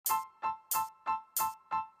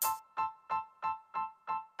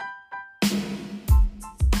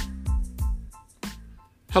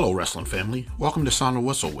Hello, wrestling family. Welcome to Sound the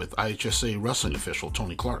Whistle with IHSA wrestling official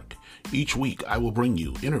Tony Clark. Each week, I will bring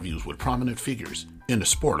you interviews with prominent figures in the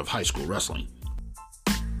sport of high school wrestling.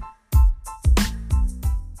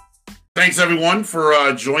 Thanks, everyone,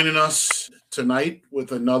 for joining us tonight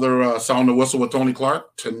with another Sound the Whistle with Tony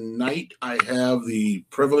Clark. Tonight, I have the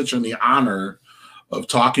privilege and the honor of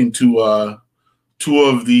talking to two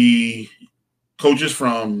of the coaches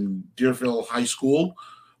from Deerfield High School,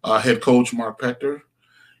 head coach Mark Pector,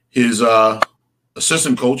 his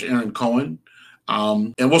assistant coach, Aaron Cohen.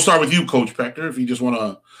 And we'll start with you, Coach Pector, if you just want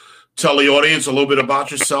to tell the audience a little bit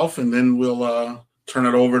about yourself, and then we'll turn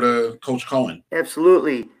it over to Coach Cohen.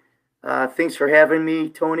 Absolutely. Thanks for having me,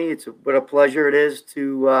 Tony. What a pleasure it is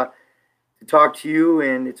to talk to you,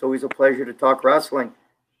 and it's always a pleasure to talk wrestling,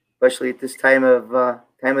 especially at this time of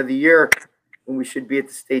the year when we should be at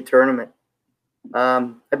the state tournament.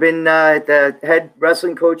 I've been the head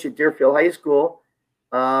wrestling coach at Deerfield High School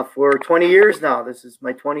for 20 years now. This is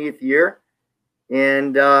my 20th year.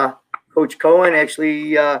 And Coach Cohen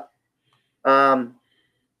actually started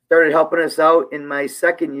helping us out in my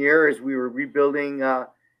second year as we were rebuilding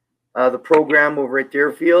the program over at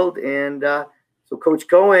Deerfield. And so Coach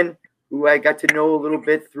Cohen, who I got to know a little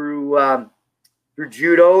bit through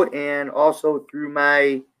judo and also through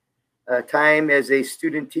my time as a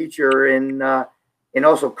student teacher and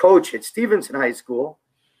also coach at Stevenson High School.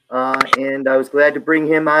 And I was glad to bring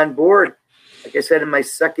him on board. Like I said, in my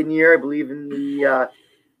second year, I believe in the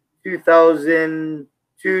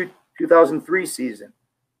 2002-2003 season.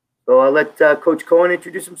 So I'll let Coach Cohen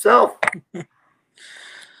introduce himself.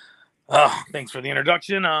 Thanks for the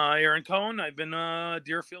introduction. Aaron Cohen. I've been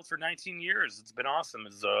Deerfield for 19 years. It's been awesome.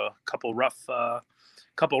 It's a couple rough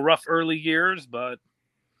early years, but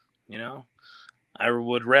I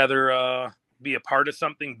would rather be a part of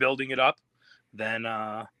something, building it up, than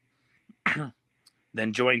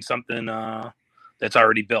join something that's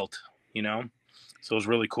already built, So it was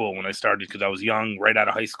really cool when I started because I was young, right out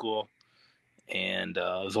of high school, and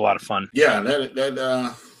it was a lot of fun. Yeah,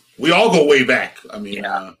 that we all go way back. I mean,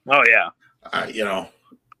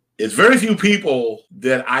 it's very few people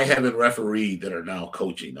that I haven't refereed that are now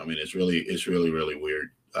coaching. I mean, it's really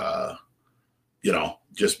weird.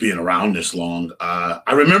 Just being around this long.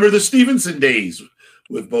 I remember the Stevenson days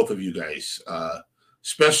with both of you guys,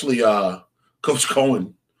 especially Coach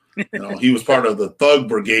Cohen. He was part of the Thug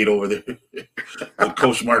Brigade over there that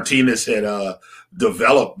Coach Martinez had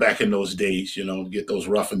developed back in those days, get those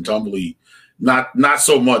rough and tumbly, not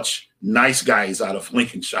so much nice guys out of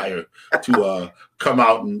Lincolnshire to come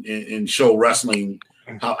out and show wrestling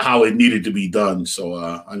how it needed to be done. So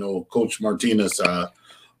I know Coach Martinez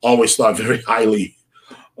always thought very highly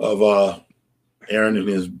of Aaron and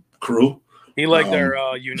his crew. He liked their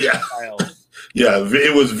unique style. Yeah,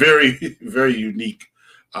 it was very, very unique.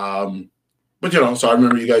 But so I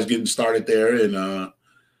remember you guys getting started there, and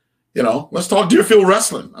let's talk Deerfield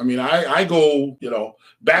wrestling. I mean, I go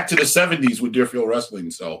back to the 70s with Deerfield wrestling,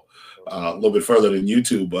 so a little bit further than you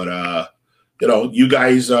two. But you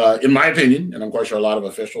guys, in my opinion, and I'm quite sure a lot of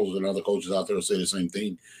officials and other coaches out there will say the same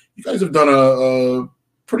thing. You guys have done a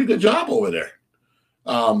pretty good job over there.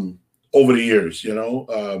 Over the years,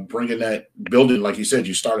 bringing that building, like you said,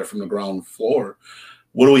 you started from the ground floor.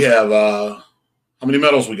 What do we have? How many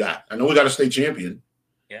medals we got? I know we got a state champion.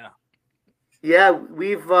 Yeah,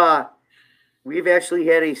 we've actually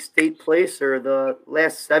had a state placer the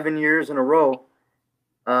last 7 years in a row.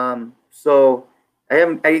 So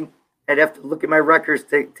I'd have to look at my records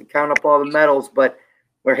to count up all the medals, but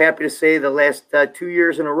we're happy to say the last 2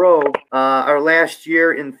 years in a row, our last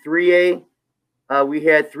year in 3A, we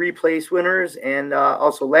had 3 place winners, and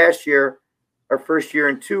also last year, our first year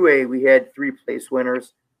in 2A, we had 3 place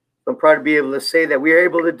winners. So I'm proud to be able to say that we were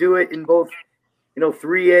able to do it in both,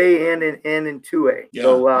 3A and in 2A. Yeah.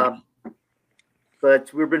 So,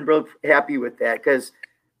 but we've been real happy with that because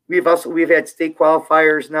we've had state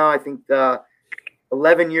qualifiers now. I think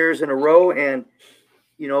 11 years in a row, and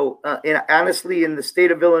and honestly, in the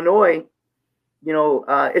state of Illinois,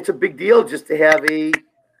 it's a big deal just to have a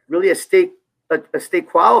state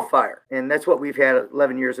qualifier, and that's what we've had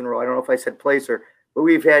 11 years in a row. I don't know if I said placer, but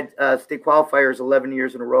we've had state qualifiers 11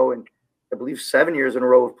 years in a row, and I believe 7 years in a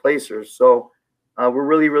row of placers. So we're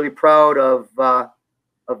really, really proud of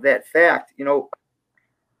that fact.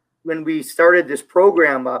 When we started this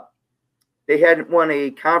program up, they hadn't won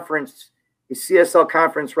a CSL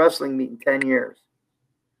conference wrestling meet in 10 years,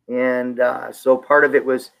 and so part of it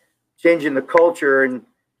was changing the culture and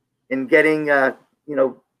getting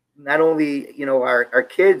not only our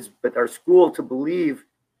kids but our school to believe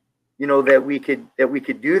that we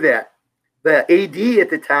could do that. the AD at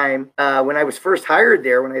the time, when I was first hired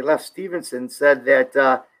there, when I left Stevenson, said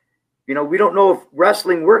that, we don't know if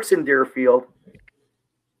wrestling works in Deerfield.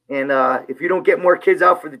 And if you don't get more kids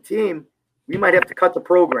out for the team, we might have to cut the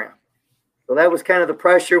program. So that was kind of the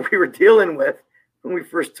pressure we were dealing with when we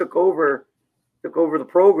first took over the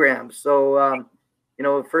program. So,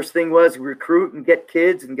 the first thing was recruit and get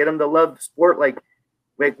kids and get them to love the sport like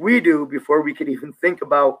we do before we could even think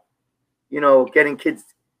about, getting kids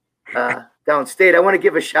downstate. I want to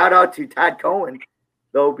give a shout out to Todd Cohen,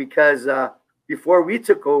 though, because before we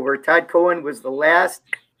took over, Todd Cohen was the last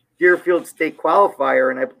Deerfield State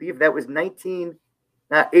qualifier, and I believe that was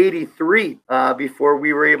 1983 before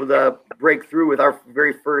we were able to break through with our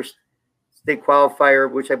very first state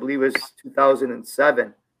qualifier, which I believe was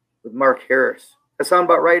 2007 with Mark Harris. That sound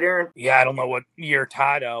about right, Aaron? Yeah, I don't know what year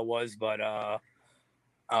Todd was, but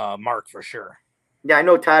Mark for sure. Yeah, I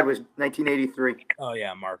know Todd was 1983. Oh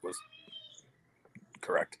yeah, Mark was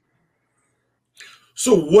correct.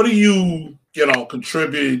 So what do you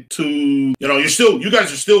contribute to, you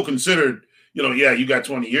guys are still considered, you got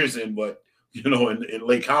 20 years in, but, in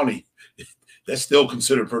Lake County, that's still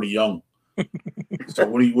considered pretty young. So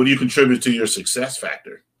what do you contribute to your success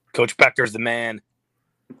factor? Coach Pector's the man.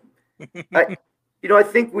 I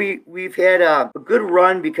think we've had a good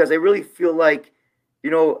run because I really feel like,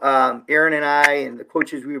 Aaron and I and the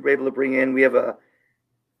coaches we were able to bring in, we have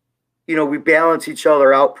we balance each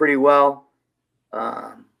other out pretty well.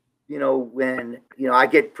 When, I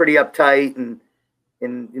get pretty uptight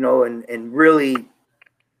and really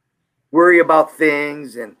worry about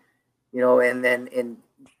things and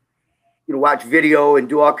watch video and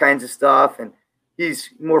do all kinds of stuff. And he's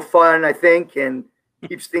more fun, I think, and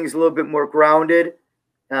keeps things a little bit more grounded,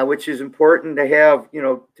 which is important to have,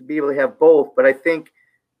 to be able to have both. But I think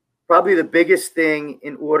probably the biggest thing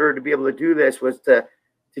in order to be able to do this was to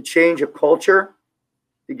change a culture,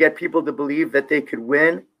 to get people to believe that they could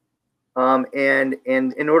win. And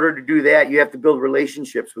in order to do that, you have to build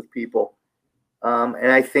relationships with people.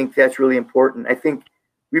 And I think that's really important. I think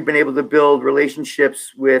we've been able to build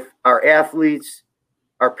relationships with our athletes,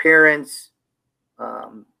 our parents,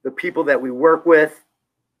 the people that we work with,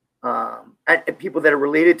 and people that are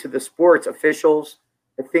related to the sports, officials.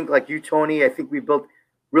 I think like you, Tony, I think we built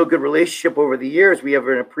real good relationship over the years. We have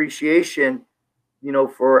an appreciation,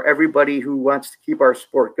 for everybody who wants to keep our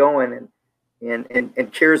sport going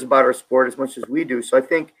and cares about our sport as much as we do. So I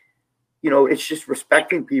think, it's just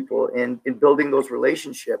respecting people and building those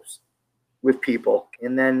relationships with people.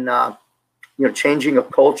 And then, changing a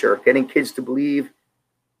culture, getting kids to believe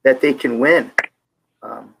that they can win.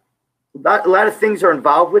 A lot of things are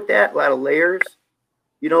involved with that, a lot of layers,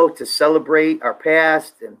 to celebrate our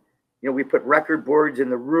past. And, we put record boards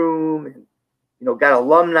in the room and, got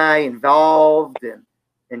alumni involved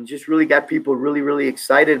and just really got people really, really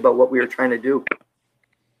excited about what we were trying to do.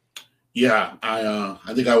 Yeah, I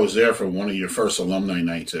think I was there for one of your first alumni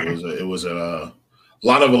nights. It was a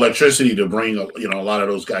lot of electricity to bring a lot of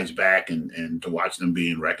those guys back and to watch them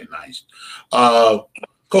being recognized.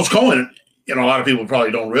 Coach Cohen, a lot of people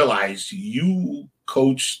probably don't realize you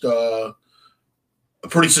coached a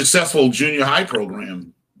pretty successful junior high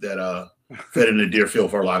program that fed into Deerfield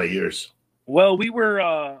for a lot of years. Well, we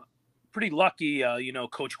were pretty lucky.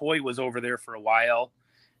 Coach Hoy was over there for a while.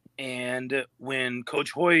 And when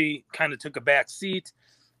Coach Hoy kind of took a back seat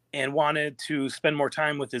and wanted to spend more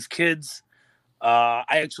time with his kids, I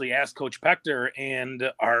actually asked Coach Pector,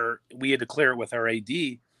 and we had to clear it with our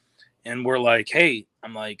AD. And we're like, hey,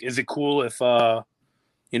 I'm like, is it cool if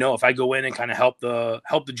if I go in and kind of help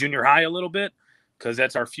the junior high a little bit, because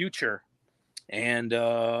that's our future. And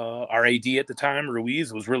our AD at the time,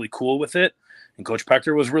 Ruiz, was really cool with it, and Coach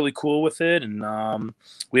Pector was really cool with it, and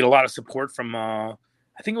we had a lot of support from I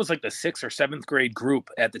think it was like the 6th or 7th grade group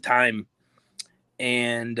at the time,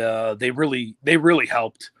 and they really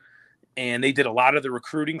helped, and they did a lot of the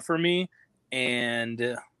recruiting for me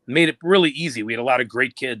and made it really easy. We had a lot of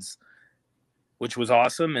great kids, which was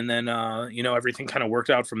awesome. And then, everything kind of worked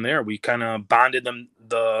out from there. We kind of bonded them,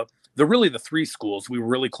 the 3 schools. We were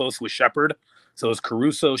really close with Shepherd. So it was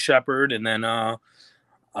Caruso, Shepherd. And then I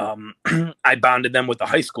bonded them with the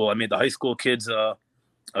high school. I made the high school kids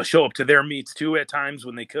show up to their meets too at times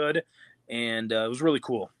when they could. And it was really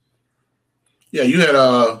cool. Yeah, you had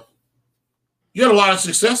a lot of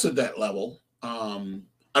success at that level. I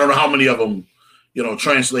don't know how many of them,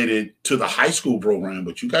 translated to the high school program,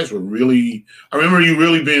 but you guys were I remember you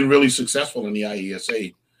really being really successful in the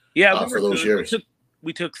IESA. Yeah, for those years.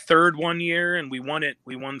 We took 3rd one year and we won it.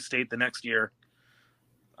 We won state the next year.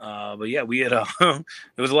 But yeah, we had it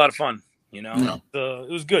was a lot of fun, Yeah. It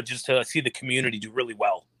was good just to see the community do really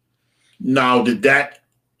well. Now, did that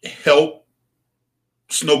help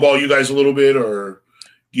snowball you guys a little bit or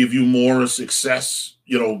give you more success,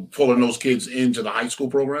 pulling those kids into the high school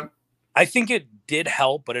program? I think it did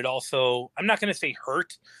help, but it also, I'm not going to say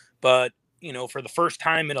hurt, but, for the first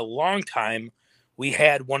time in a long time, we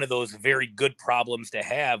had one of those very good problems to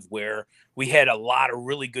have where we had a lot of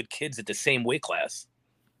really good kids at the same weight class.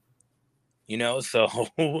 So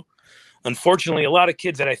unfortunately, a lot of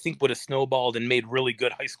kids that I think would have snowballed and made really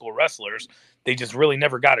good high school wrestlers, they just really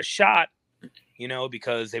never got a shot,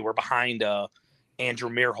 because they were behind Andrew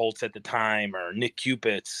Meerholtz at the time, or Nick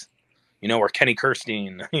Cupitz, or Kenny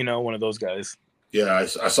Kirstein, one of those guys. Yeah,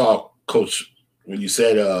 I saw Coach when you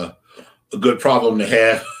said a good problem to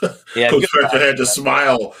have. Yeah, Coach Fletcher had to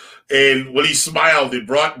smile, and when he smiled, it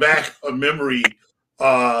brought back a memory.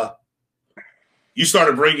 You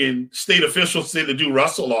started bringing state officials in to do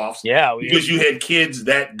wrestle-offs, because you had kids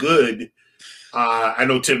that good. I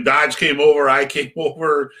know Tim Dodge came over. I came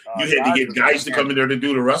over. You had to get guys to come in there to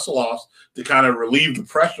do the wrestle-offs to kind of relieve the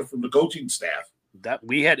pressure from the coaching staff. That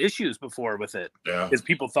we had issues before with it, because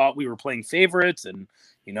people thought we were playing favorites, and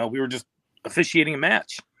we were just officiating a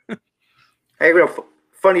match. I have a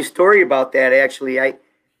funny story about that. Actually, I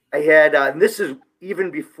had, and this is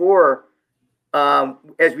even before,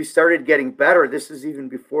 as we started getting better. This is even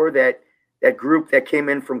before that group that came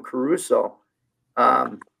in from Caruso.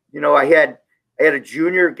 I had a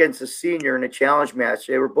junior against a senior in a challenge match.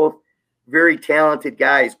 They were both very talented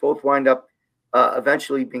guys. Both wind up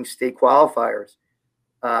eventually being state qualifiers.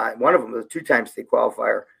 One of them was a 2-time state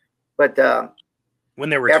qualifier. But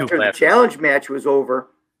when they were after the challenge match was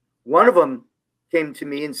over, one of them came to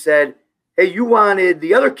me and said, "Hey, you wanted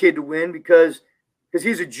the other kid to win because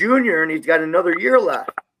he's a junior and he's got another year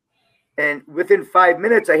left." And within 5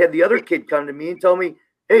 minutes, I had the other kid come to me and tell me,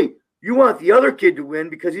 "Hey, you want the other kid to win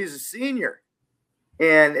because he's a senior."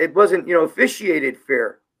 And it wasn't, officiated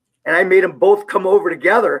fair. And I made them both come over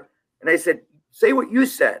together. And I said, "Say what you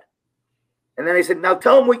said." And then I said, "Now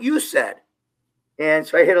tell them what you said." And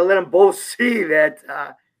so I had to let them both see that,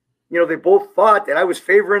 they both thought that I was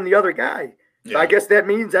favoring the other guy. Yeah. So I guess that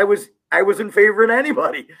means I wasn't favoring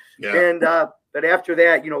anybody. Yeah. And but after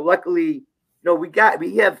that, luckily,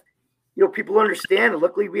 we have people understand. And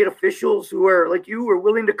luckily, we had officials who are like you were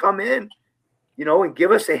willing to come in, and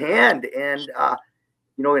give us a hand and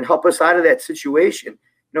and help us out of that situation.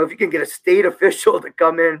 If you can get a state official to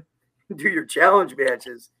come in and do your challenge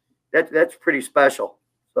matches, that's pretty special.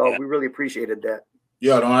 So we really appreciated that.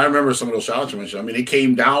 Yeah, no, I remember some of those challenge matches. I mean, it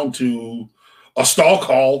came down to a stall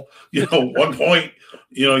call. One point,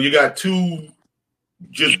 you got two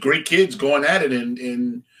just great kids going at it,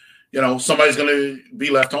 and somebody's going to be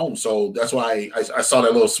left home. So that's why I saw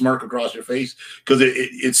that little smirk across your face, because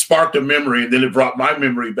it sparked a memory, and then it brought my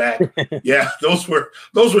memory back. Yeah, those were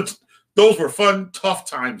fun, tough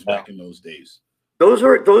times back in those days. Those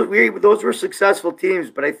were successful teams,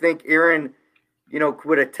 but I think Aaron,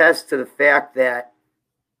 would attest to the fact that,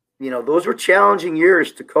 those were challenging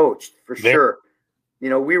years to coach for sure. We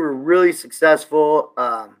were really successful,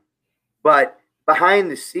 but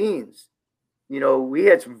behind the scenes, we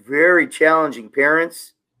had some very challenging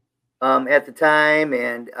parents at the time,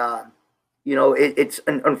 and it's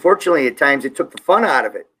unfortunately at times it took the fun out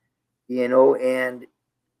of it, and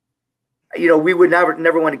we would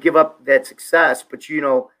never want to give up that success, but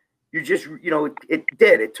you just it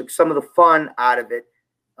did. It took some of the fun out of it,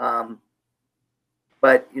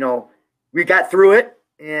 but we got through it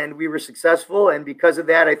and we were successful, and because of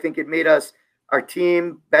that, I think it made our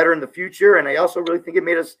team better in the future, and I also really think it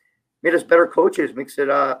made us better coaches, makes it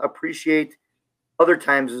appreciate other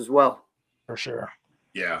times as well. For sure.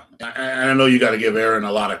 Yeah. I know you got to give Aaron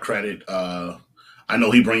a lot of credit. I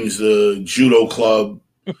know he brings the judo club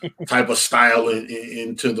type of style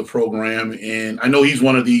into the program. And I know he's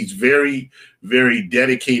one of these very, very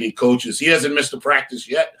dedicated coaches. He hasn't missed a practice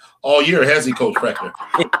yet all year, has he, Coach Fletcher?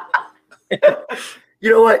 You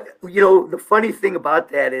know what? The funny thing about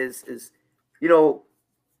that is we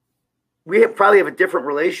probably have a different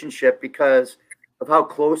relationship because of how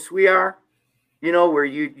close we are, where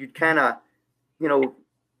you kind of,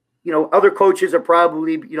 other coaches are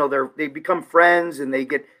probably, they become friends and they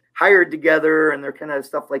get hired together and they're kind of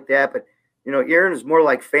stuff like that. But, Aaron is more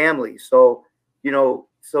like family. So,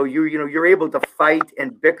 you're able to fight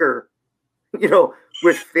and bicker,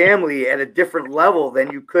 with family at a different level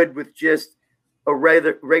than you could with just a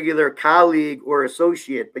regular colleague or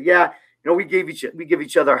associate. But yeah, we give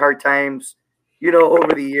each other hard times,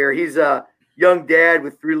 over the year. He's a young dad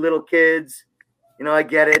with 3 little kids. I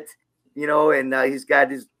get it, and he's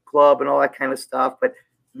got his club and all that kind of stuff. But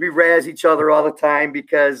we razz each other all the time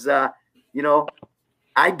because,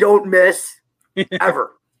 I don't miss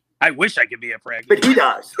ever. I wish I could be a practice, but he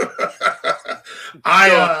does.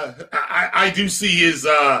 I do see his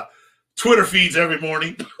Twitter feeds every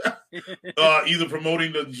morning, either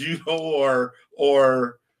promoting the judo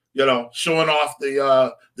or showing off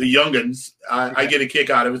the youngins. I get a kick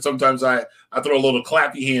out of it. Sometimes I throw a little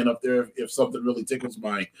clappy hand up there if something really tickles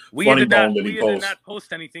my funny bone that he posts. We did not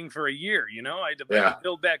post anything for a year. I had to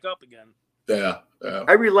build back up again. Yeah.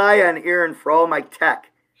 I rely on Aaron for all my tech.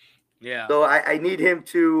 Yeah. So I need him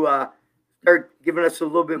to start giving us a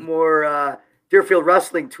little bit more Deerfield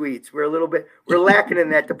wrestling tweets. We're lacking in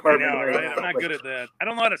that department. I know, right? I'm not good at that. I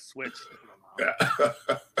don't know how to switch. Yeah.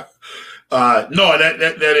 No,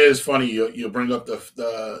 that is funny. You bring up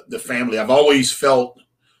the family. I've always felt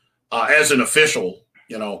as an official,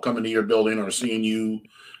 coming to your building or seeing you,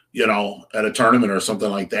 at a tournament or something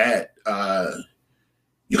like that.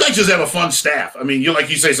 You guys just have a fun staff. I mean, like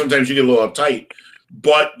you say, sometimes you get a little uptight,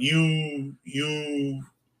 but your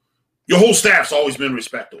whole staff's always been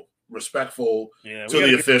respectful to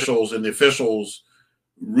the officials, and the officials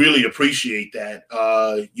really appreciate that.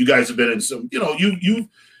 You guys have been in some,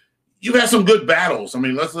 you've had some good battles. I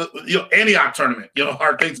mean, Antioch tournament,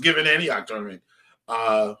 our Thanksgiving Antioch tournament.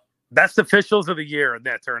 Best officials of the year in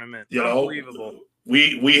that tournament. Unbelievable.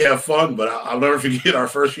 We have fun, but I'll never forget our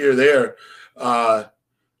first year there. I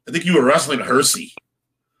think you were wrestling Hersey,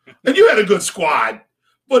 and you had a good squad,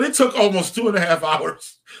 but it took almost 2.5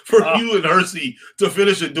 hours for you and Hersey to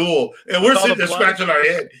finish a duel. And we're sitting there scratching our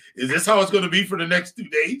head. Is this how it's going to be for the next 2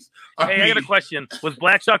 days? I got a question. Was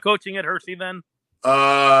Blackshaw coaching at Hersey then?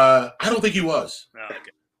 I don't think he was. Oh,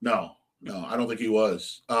 okay. No, I don't think he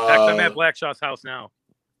was. I'm at Blackshaw's house now.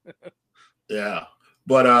 Yeah.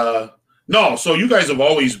 But no, so you guys have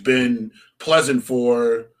always been pleasant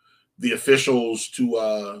for the officials to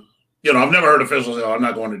I've never heard officials say, I'm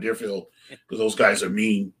not going to Deerfield because those guys are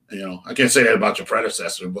mean. I can't say that about your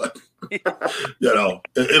predecessor, but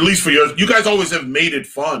at least for yours, you guys always have made it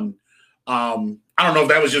fun. I don't know if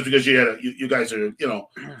that was just because you guys are, to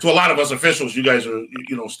a lot of us officials, you guys are,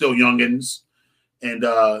 still youngins, and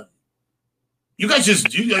you guys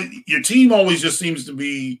your team always just seems to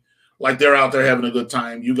be like they're out there having a good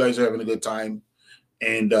time. You guys are having a good time.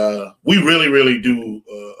 And we really, really do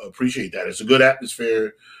appreciate that. It's a good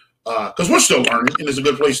atmosphere because we're still learning, and it's a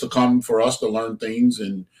good place to come for us to learn things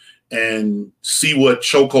and see what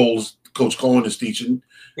chokeholds Coach Cohen is teaching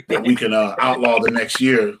that we can outlaw the next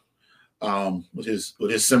year with his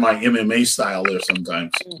semi MMA style there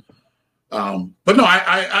sometimes. But no,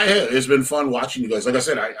 it's been fun watching you guys. Like I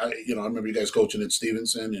said, I remember you guys coaching at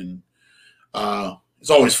Stevenson, and it's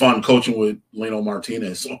always fun coaching with Lino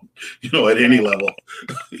Martinez, at any level.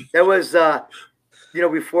 That was,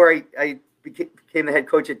 before I became the head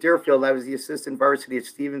coach at Deerfield, I was the assistant varsity at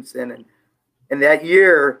Stevenson. And that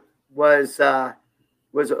year was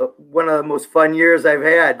one of the most fun years I've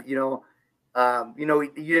had. You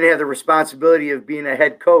didn't have the responsibility of being a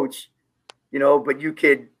head coach, but you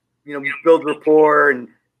could, build rapport and,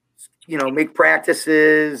 make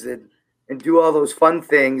practices and do all those fun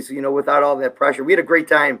things, without all that pressure. We had a great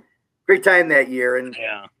time that year, and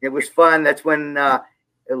it was fun. That's when,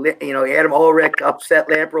 Adam Ulrich upset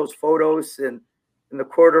Lampros Photos in the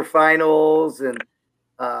quarterfinals, and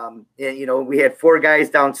we had 4 guys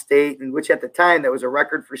downstate, and which at the time that was a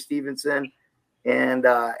record for Stevenson, and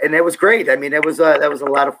that was great. I mean, that was a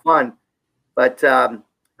lot of fun, but I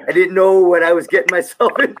didn't know what I was getting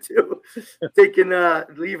myself into,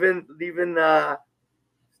 leaving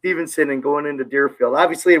Stevenson and going into Deerfield.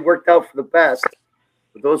 Obviously, it worked out for the best.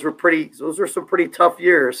 But those were some pretty tough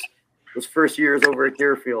years. Those first years over at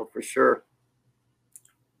Deerfield, for sure.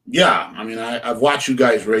 Yeah, I mean, I've watched you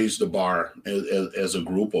guys raise the bar as a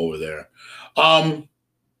group over there.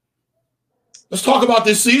 Let's talk about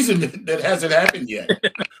this season that hasn't happened yet.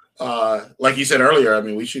 Like you said earlier, I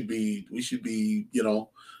mean, we should be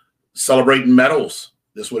celebrating medals.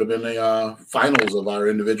 This would have been the finals of our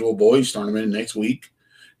individual boys tournament next week.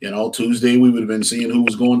 Tuesday we would have been seeing who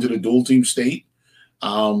was going to the dual team state.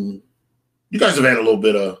 You guys have had a little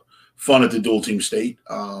bit of fun at the dual team state.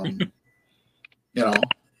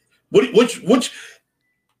 Which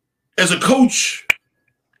as a coach,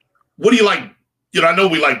 what do you like? I know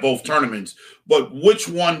we like both tournaments, but which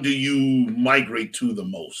one do you migrate to the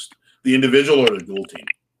most, the individual or the dual team?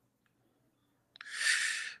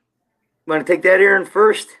 Want to take that, Aaron,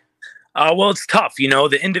 first? Well, it's tough.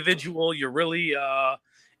 The individual, you're really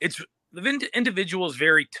the individual is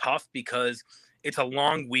very tough because it's a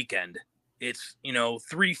long weekend. It's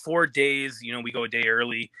 3-4 days. We go a day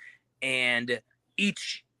early, and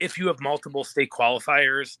if you have multiple state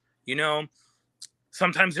qualifiers,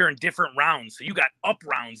 sometimes they're in different rounds. So you got up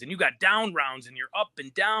rounds and you got down rounds, and you're up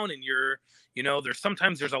and down, and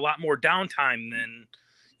there's a lot more downtime than,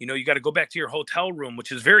 you got to go back to your hotel room,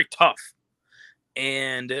 which is very tough.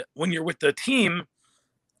 And when you're with the team,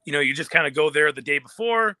 you just kind of go there the day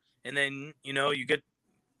before, and then, you get,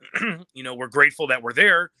 we're grateful that we're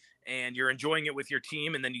there, and you're enjoying it with your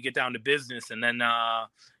team, and then you get down to business, and then,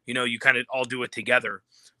 you kind of all do it together.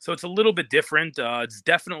 So it's a little bit different. It's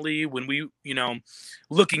definitely, when we,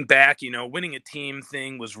 looking back, winning a team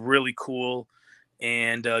thing was really cool.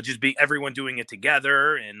 And just everyone doing it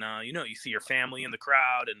together. And, you see your family in the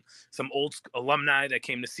crowd and some old alumni that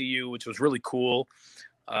came to see you, which was really cool.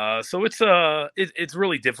 So it's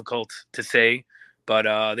really difficult to say,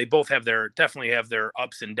 but they both definitely have their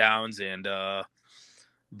ups and downs. And, I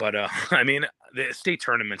mean, the state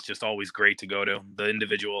tournament's just always great to go to. The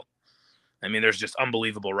individual, I mean, there's just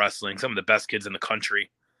unbelievable wrestling. Some of the best kids in the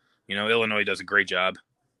country. Illinois does a great job.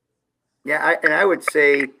 Yeah, I would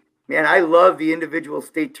say, man, I love the individual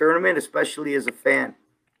state tournament, especially as a fan.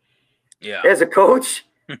 Yeah. As a coach,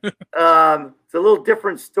 it's a little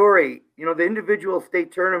different story. The individual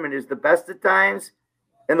state tournament is the best of times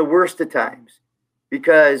and the worst of times,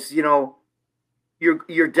 because you're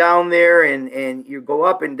down there and you go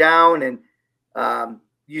up and down, and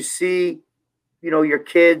you see your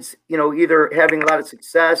kids either having a lot of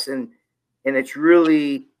success, and it's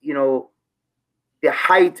really the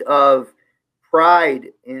height of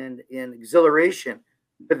pride and exhilaration.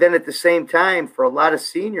 But then at the same time, for a lot of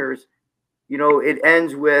seniors, it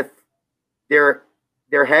ends with their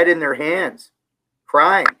head in their hands,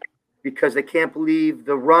 crying because they can't believe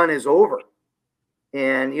the run is over.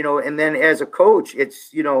 And and then as a coach,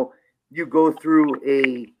 it's you go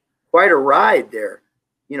through quite a ride there,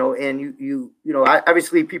 and you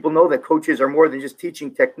obviously people know that coaches are more than just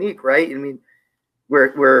teaching technique, right? I mean,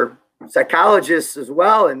 we're psychologists as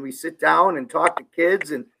well, and we sit down and talk to kids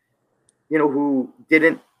and who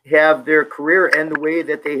didn't have their career end the way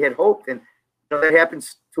that they had hoped, and that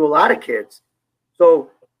happens to a lot of kids. So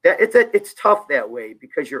it's tough that way,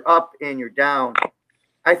 because you're up and you're down.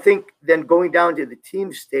 I think then going down to the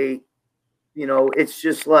team state, it's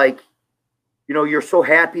just like you're so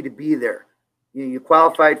happy to be there. You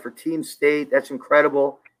qualified for team state. That's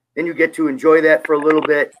incredible. Then you get to enjoy that for a little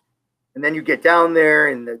bit. And then you get down there,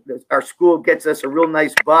 and our school gets us a real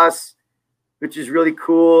nice bus, which is really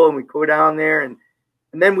cool. And we go down there, and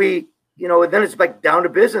then we, and then it's like down to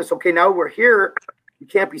business. Okay, now we're here. You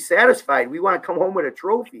can't be satisfied. We want to come home with a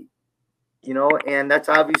trophy, and that's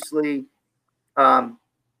obviously, a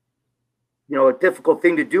difficult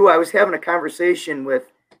thing to do. I was having a conversation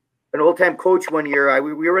with an old-time coach one year.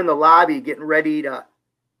 We were in the lobby getting ready to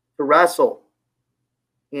wrestle.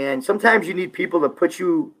 And sometimes you need people to put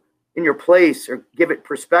you in your place or give it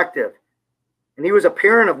perspective. And he was a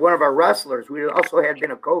parent of one of our wrestlers. We also had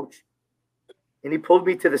been a coach. And he pulled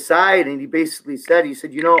me to the side, and he basically said, he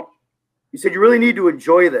said, you really need to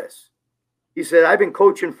enjoy this. He said, I've been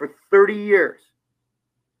coaching for 30 years.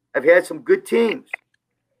 I've had some good teams,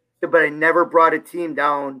 but I never brought a team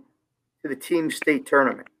down to the team state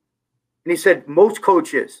tournament. And he said, most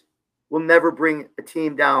coaches will never bring a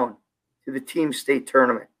team down to the team state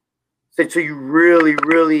tournament. He said, so you really,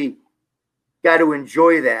 really got to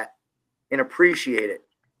enjoy that and appreciate it,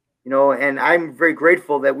 and I'm very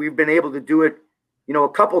grateful that we've been able to do it, a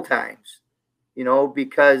couple times,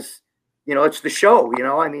 because, it's the show,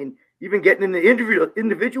 I mean, even getting in the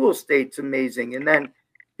individual state's amazing. And then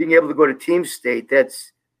being able to go to team state,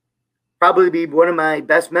 that's probably be one of my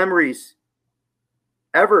best memories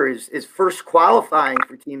ever is first qualifying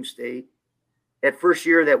for team state that first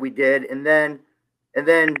year that we did. And then,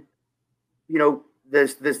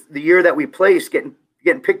 the year that we placed, getting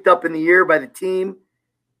picked up in the year by the team,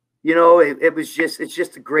 it's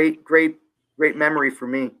just a great memory for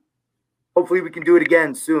me. Hopefully we can do it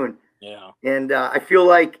again soon. Yeah. And I feel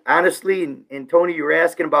like, honestly, and Tony, you were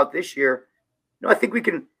asking about this year, I think we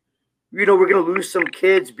can, we're going to lose some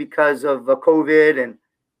kids because of COVID and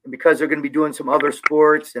because they're going to be doing some other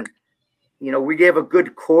sports. And, we gave a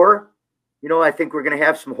good core. I think we're going to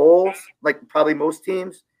have some holes, like probably most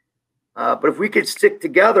teams. But if we could stick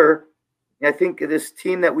together, I think this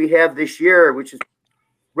team that we have this year, which is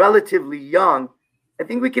relatively young, I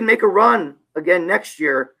think we can make a run again next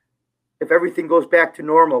year if everything goes back to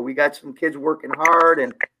normal. We got some kids working hard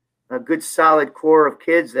and a good solid core of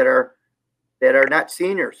kids that are not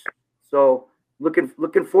seniors. So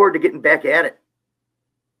looking forward to getting back at it.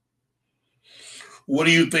 What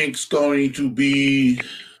do you think is going to be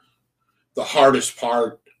the hardest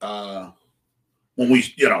part when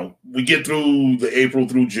we get through the April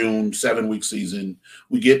through June 7-week season,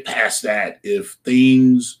 we get past that, if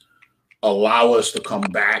things allow us to come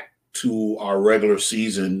back to our regular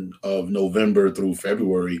season of November through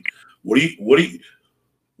February, what do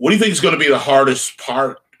you think is going to be the hardest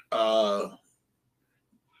part?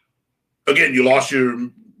 Again, you lost your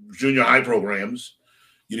junior high programs.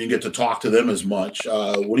 You didn't get to talk to them as much.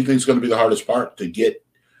 What do you think is going to be the hardest part to get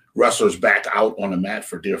wrestlers back out on the mat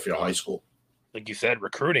for Deerfield High School? Like you said,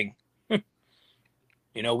 recruiting.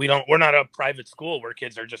 We're not a private school where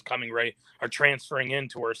kids are just are transferring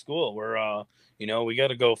into our school. We're, we got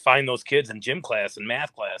to go find those kids in gym class and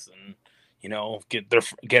math class and, get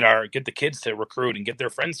the kids to recruit and get their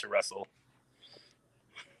friends to wrestle.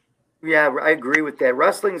 Yeah, I agree with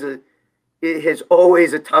that. It has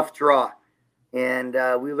always a tough draw. And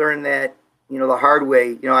we learned that, the hard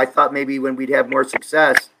way. I thought maybe when we'd have more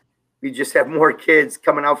success, we'd just have more kids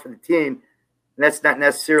coming out for the team. And that's not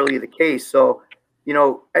necessarily the case. So,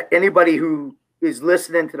 anybody who is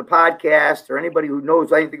listening to the podcast or anybody who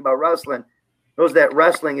knows anything about wrestling knows that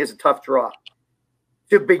wrestling is a tough draw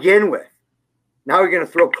to begin with. Now we're going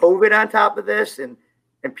to throw COVID on top of this, and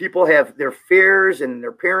people have their fears, and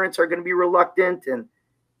their parents are going to be reluctant. And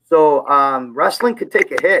so wrestling could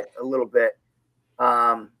take a hit a little bit,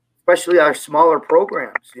 especially our smaller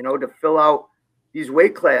programs, to fill out these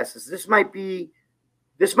weight classes. This might be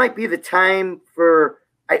the time for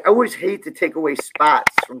 – I always hate to take away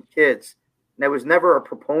spots from kids, and I was never a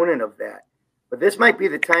proponent of that. But this might be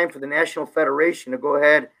the time for the National Federation to go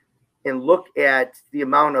ahead and look at the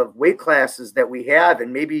amount of weight classes that we have,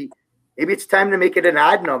 and maybe it's time to make it an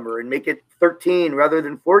odd number and make it 13 rather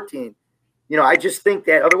than 14. I just think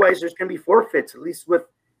that otherwise there's going to be forfeits, at least with,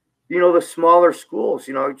 the smaller schools.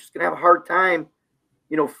 You're just going to have a hard time,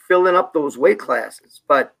 filling up those weight classes.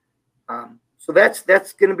 But so that's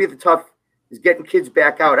going to be the tough, is getting kids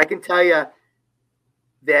back out. I can tell you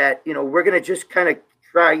that, we're going to just kind of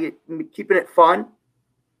try keeping it fun,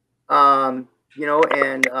 and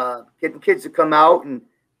getting kids to come out and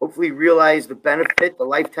hopefully realize the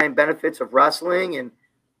lifetime benefits of wrestling. And,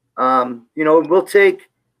 we'll take,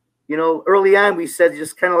 early on we said,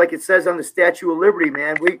 just kind of like it says on the Statue of Liberty,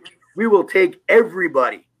 man, we will take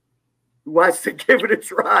everybody who wants to give it a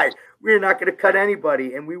try. We're not going to cut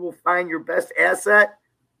anybody, and we will find your best asset,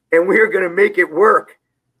 and we're going to make it work.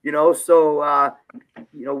 So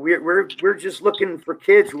we're just looking for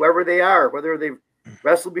kids, whoever they are, whether they've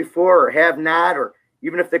wrestled before or have not, or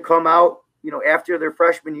even if they come out, after their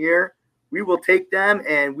freshman year, we will take them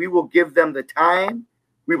and we will give them the time.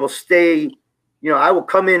 We will stay, I will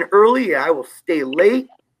come in early. I will stay late.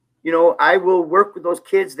 I will work with those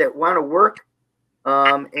kids that want to work,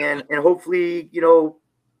 and hopefully,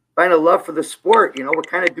 find a love for the sport. We're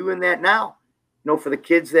kind of doing that now, for the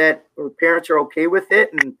kids that or parents are okay with it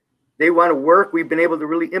and they want to work. We've been able to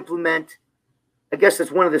really implement, I guess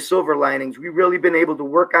that's one of the silver linings. We've really been able to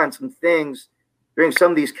work on some things during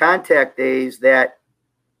some of these contact days that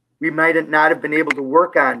we might not have been able to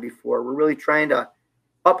work on before. We're really trying to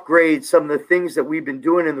upgrade some of the things that we've been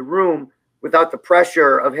doing in the room without the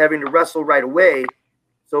pressure of having to wrestle right away.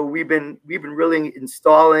 So we've been really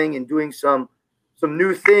installing and doing some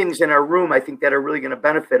new things in our room, I think, that are really going to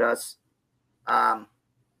benefit us, when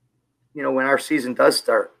our season does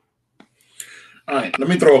start. All right, let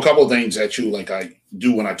me throw a couple of things at you like I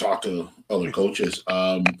do when I talk to other coaches.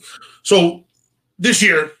 So this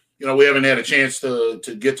year, we haven't had a chance to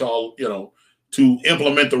get to all, to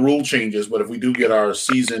implement the rule changes. But if we do get our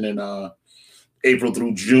season in April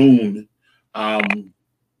through June,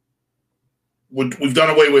 we've done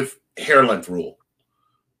away with hair length rule.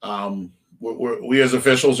 We as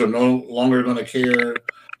officials are no longer going to care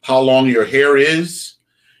how long your hair is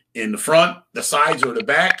in the front, the sides, or the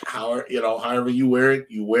back. However you wear it,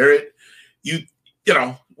 you wear it.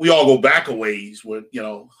 We all go back a ways with,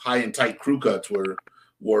 high and tight crew cuts were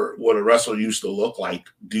what a wrestler used to look like.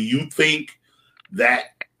 Do you think that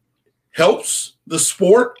helps the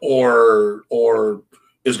sport or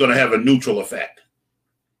is going to have a neutral effect?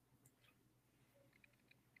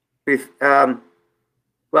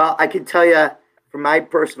 Well, I can tell you from my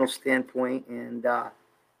personal standpoint, and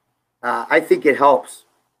I think it helps.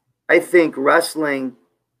 I think wrestling,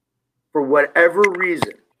 for whatever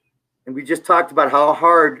reason, and we just talked about how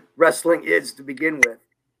hard wrestling is to begin with,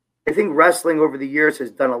 I think wrestling over the years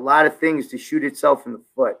has done a lot of things to shoot itself in the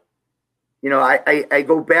foot. I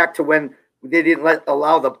go back to when they didn't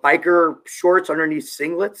allow the biker shorts underneath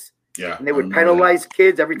singlets. Yeah, and they would penalize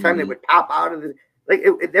kids every time they would pop out of the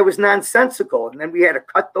that was nonsensical. And then we had to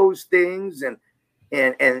cut those things, and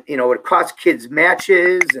it cost kids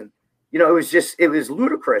matches, and it was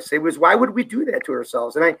ludicrous. It was, why would we do that to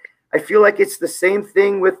ourselves? And I feel like it's the same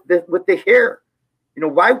thing with the hair.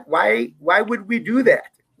 Why would we do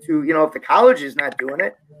that to, if the college is not doing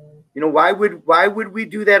it, why would we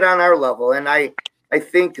do that on our level? And I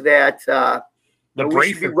think that we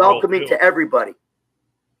should be welcoming to everybody.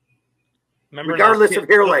 Remember, regardless of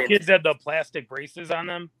hairline. Kids had the plastic braces on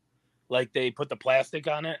them, like they put the plastic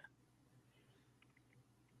on it.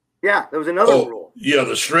 Yeah, there was another rule. Yeah,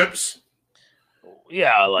 the strips.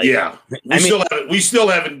 Yeah, we still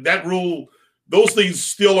haven't that rule. Those things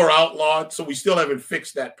still are outlawed, so we still haven't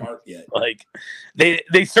fixed that part yet. Like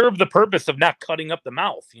they serve the purpose of not cutting up the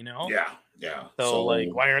mouth, Yeah. So like,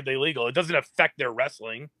 why aren't they legal? It doesn't affect their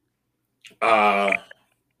wrestling.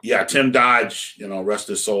 Tim Dodge, rest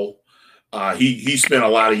his soul. He spent a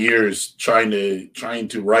lot of years trying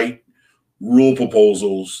to write rule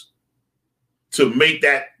proposals to make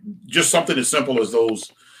that just something as simple as those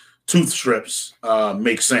tooth strips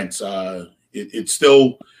make sense. It's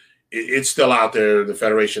still out there. The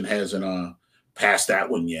Federation hasn't passed that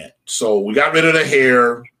one yet. So we got rid of the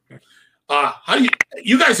hair. How do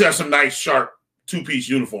you guys have some nice sharp two-piece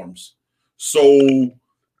uniforms? So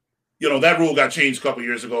that rule got changed a couple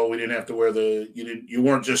years ago. We didn't have to wear you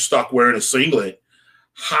weren't just stuck wearing a singlet.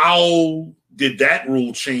 How did that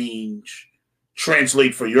rule change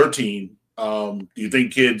translate for your team? Do you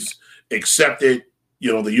think kids accepted,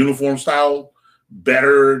 the uniform style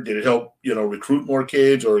better? Did it help, recruit more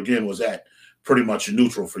kids? Or again, was that pretty much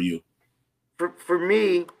neutral for you? For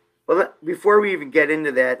me, well, before we even get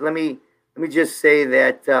into that, let me just say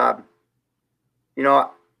that,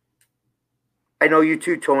 I know you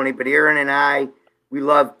too, Tony, but Aaron and I, we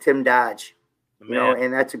love Tim Dodge,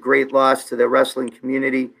 and that's a great loss to the wrestling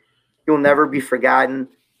community. He'll never be forgotten.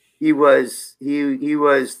 He was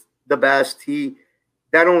the best. He,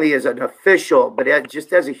 not only as an official, but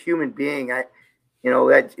just as a human being,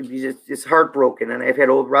 it's heartbroken. And I've had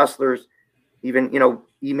old wrestlers even,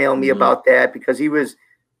 email me about that, because he was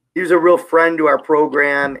a real friend to our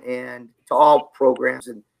program and to all programs.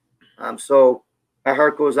 And so my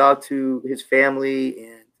heart goes out to his family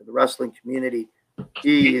and to the wrestling community.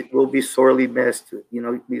 He will be sorely missed.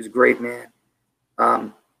 He's a great man.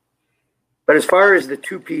 But as far as the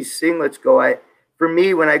two-piece singlets go, for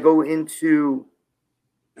me, when I go into,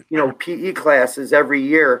 PE classes every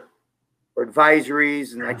year or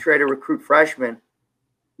advisories, and I try to recruit freshmen,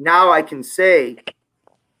 now I can say,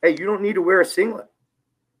 hey, you don't need to wear a singlet.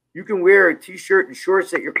 You can wear a T-shirt and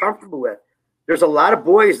shorts that you're comfortable with. There's a lot of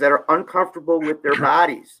boys that are uncomfortable with their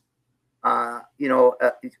bodies,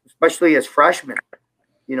 especially as freshmen,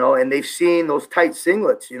 and they've seen those tight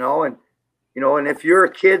singlets, and if you're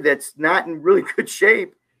a kid that's not in really good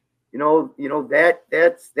shape,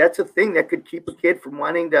 that's a thing that could keep a kid from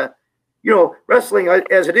wanting to, wrestling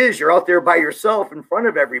as it is, you're out there by yourself in front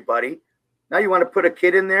of everybody. Now you want to put a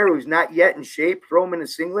kid in there who's not yet in shape, throw him in a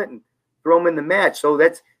singlet and throw him in the match. So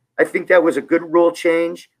I think that was a good rule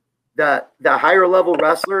change. The higher level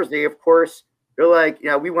wrestlers, they're like,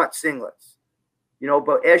 we want singlets,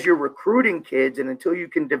 but as you're recruiting kids and until you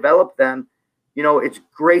can develop them, it's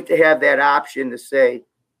great to have that option to say,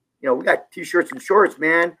 we got T-shirts and shorts,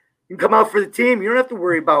 man. You can come out for the team. You don't have to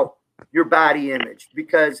worry about your body image,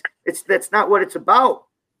 because that's not what it's about.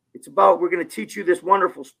 It's about, we're going to teach you this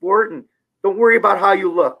wonderful sport, and don't worry about how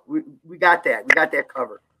you look. We got that. We got that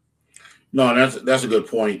covered. No, that's a good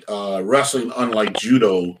point. Wrestling, unlike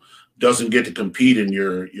judo, doesn't get to compete in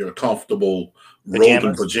your comfortable robe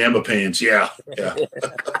and pajama pants. Yeah.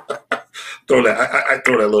 I throw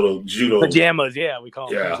that little judo pajamas. Yeah, we call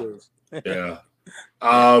them. Yeah.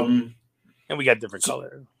 And we got different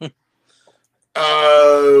color.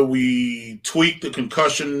 We tweaked the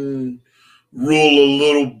concussion rule a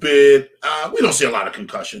little bit. We don't see a lot of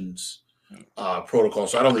concussions protocol,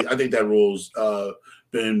 so I think that rule's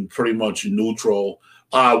been pretty much neutral.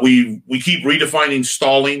 We keep redefining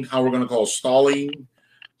stalling, how we're going to call stalling.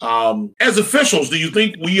 As officials, do you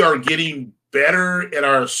think we are getting better at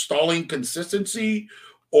our stalling consistency,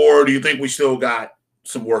 or do you think we still got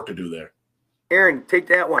some work to do there? Aaron, take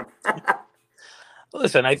that one.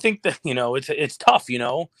 Listen, I think that, it's tough,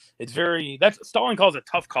 Stalling call is a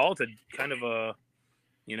tough call. It's a kind of a,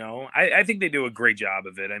 I think they do a great job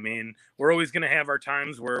of it. I mean, we're always going to have our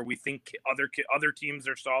times where we think other teams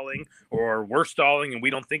are stalling, or we're stalling and we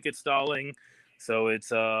don't think it's stalling. So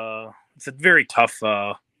it's a very tough,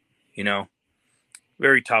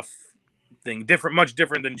 very tough thing. Much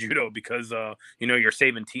different than judo, because, you're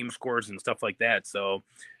saving team scores and stuff like that. So,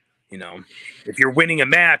 if you're winning a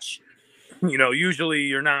match, usually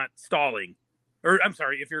you're not stalling, or I'm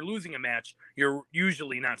sorry, if you're losing a match, you're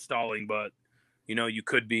usually not stalling, but you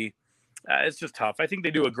could be. It's just tough. I think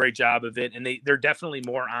they do a great job of it, and they're definitely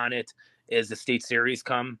more on it as the state series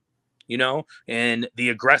come, and the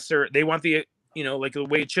aggressor, they want the, like the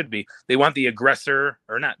way it should be. They want the aggressor,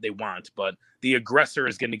 or not they want, but the aggressor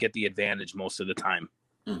is going to get the advantage most of the time.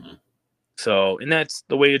 Mm-hmm. So, and that's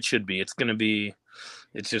the way it should be. It's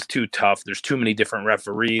just too tough. There's too many different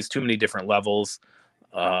referees, too many different levels.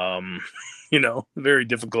 Very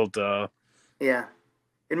difficult. Yeah.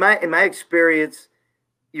 In my experience,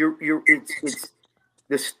 you're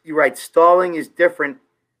right. Stalling is different,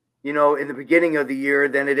 in the beginning of the year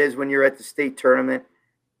than it is when you're at the state tournament,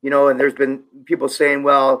 and there's been people saying,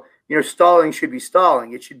 well, stalling should be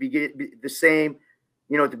stalling. It should be the same,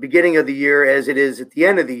 at the beginning of the year as it is at the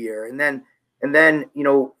end of the year. And then,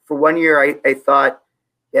 for 1 year, I thought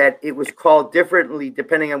that it was called differently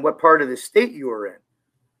depending on what part of the state you were in.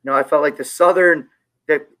 I felt like the Southern,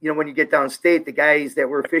 that, when you get downstate, the guys that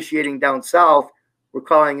were officiating down south were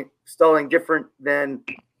calling stalling different than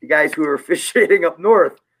the guys who were officiating up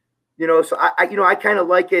north. So I kind of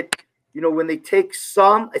like it, when they take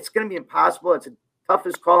some, it's going to be impossible. It's the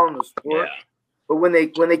toughest call in the sport. Yeah. But when they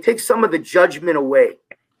take some of the judgment away,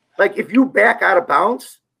 like if you back out of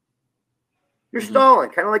bounds, you're stalling,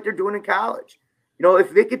 kind of like they're doing in college.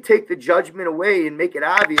 If they could take the judgment away and make it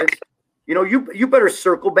obvious, you better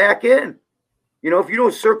circle back in. If you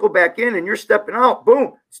don't circle back in and you're stepping out,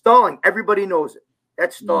 boom, stalling. Everybody knows it.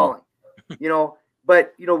 That's stalling.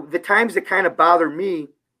 But the times that kind of bother me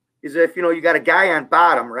is if you got a guy on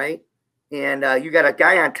bottom, right, and you got a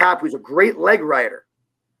guy on top who's a great leg rider,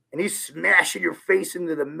 and he's smashing your face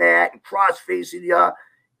into the mat and cross facing you,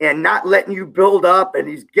 and not letting you build up, and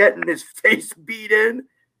he's getting his face beat in,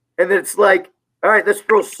 and then it's like, all right, let's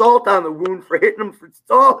throw salt on the wound for hitting him for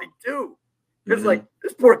stalling too. It's like,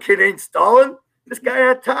 this poor kid ain't stalling. This guy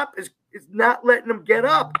on top is not letting him get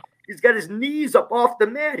up. He's got his knees up off the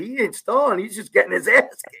mat. He ain't stalling. He's just getting his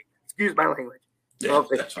ass kicked. Excuse my language. Yeah,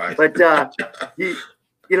 that's right. But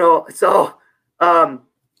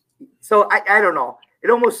so I don't know. It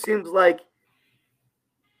almost seems like,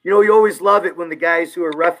 you always love it when the guys who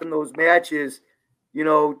are reffing those matches,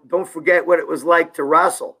 don't forget what it was like to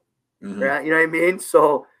wrestle. Mm-hmm. Right? You know what I mean?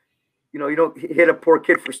 So, you don't hit a poor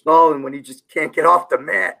kid for stalling when he just can't get off the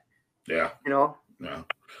mat. Yeah. Yeah.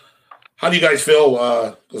 How do you guys feel?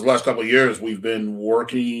 Because the last couple of years we've been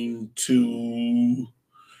working to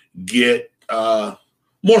get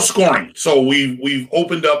more scoring. So we've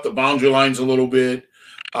opened up the boundary lines a little bit.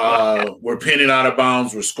 We're pinning out of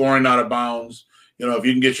bounds. We're scoring out of bounds. If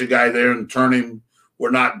you can get your guy there and turn him,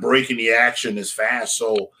 we're not breaking the action as fast.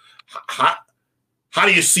 So how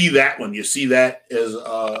do you see that one? You see that as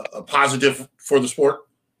a positive for the sport?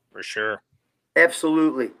 For sure.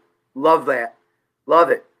 Absolutely. Love that.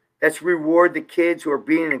 Love it. Let's reward the kids who are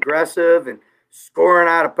being aggressive and scoring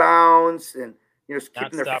out of bounds and,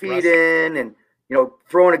 keeping their feet in and,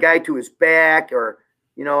 throwing a guy to his back or,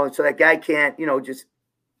 so that guy can't, just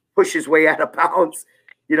push his way out of bounds,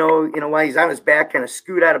 while he's on his back, kind of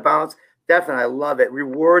scoot out of bounds. Definitely. I love it.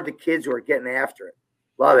 Reward the kids who are getting after it.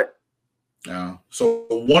 Love it. Yeah. So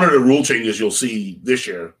one of the rule changes you'll see this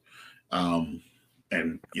year, and,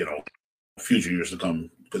 future years to come,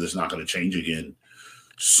 because it's not going to change again.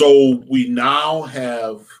 So we now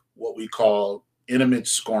have what we call intimate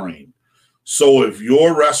scoring. So if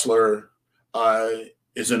your wrestler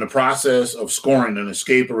is in the process of scoring an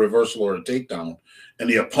escape, a reversal, or a takedown, and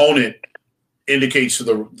the opponent indicates to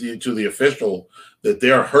the official that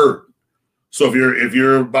they're hurt. So if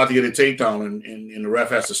you're about to get a takedown and the ref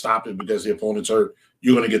has to stop it because the opponent's hurt,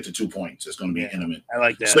 you're going to get the 2 points. It's going to be intimate. I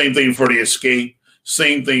like that. Same thing for the escape.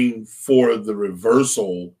 Same thing for the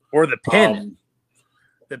reversal. Or the pin.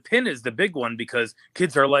 The pin is the big one because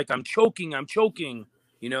kids are like, I'm choking,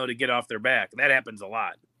 to get off their back. That happens a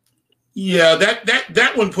lot. Yeah,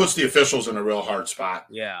 that one puts the officials in a real hard spot.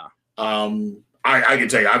 Yeah. I can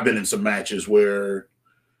tell you, I've been in some matches where,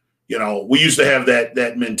 we used to have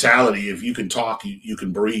that mentality. If you can talk, you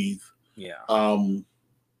can breathe. Yeah. Our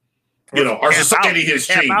society has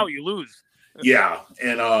changed. Tap out, you lose. Yeah,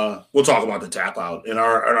 and we'll talk about the tap out. And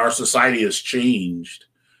our society has changed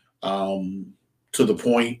to the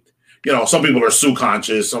point, some people are sue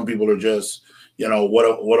conscious. Some people are just,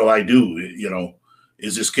 what do I do?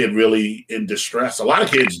 Is this kid really in distress? A lot of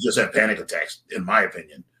kids just have panic attacks, in my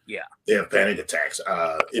opinion. Yeah. They have panic attacks.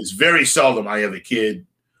 It's very seldom I have a kid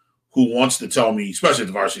who wants to tell me, especially at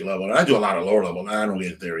the varsity level, and I do a lot of lower level, and I don't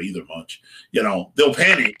get there either much. They'll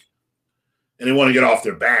panic and they want to get off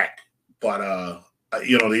their back. But,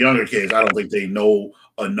 the younger kids, I don't think they know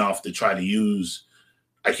enough to try to use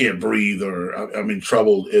I can't breathe or I'm in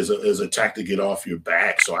trouble as a tactic to get off your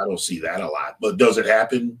back. So I don't see that a lot. But does it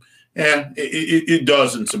happen? Yeah, it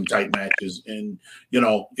does in some tight matches, and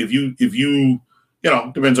if you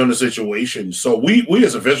depends on the situation. So we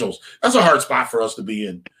as officials, that's a hard spot for us to be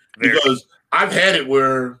in because I've had it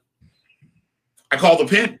where I call the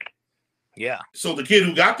pin. Yeah. So the kid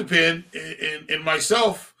who got the pin and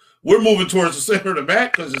myself, we're moving towards the center of the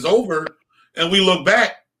mat because it's over, and we look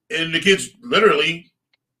back and the kid's literally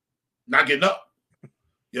not getting up.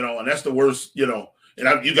 And that's the worst.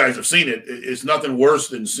 And you guys have seen it. It's nothing worse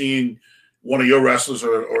than seeing one of your wrestlers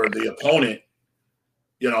or the opponent,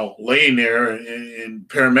 laying there and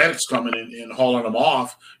paramedics coming and hauling them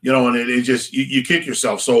off, and it just, you kick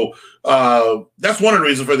yourself. So that's one of the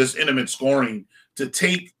reasons for this intimate scoring, to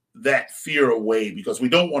take that fear away, because we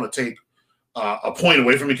don't want to take a point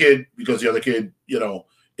away from the kid because the other kid,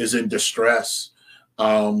 is in distress.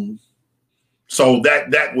 So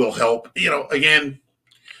that will help, again.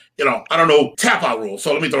 I don't know, tap out rule.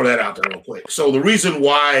 So let me throw that out there real quick. So the reason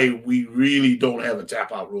why we really don't have a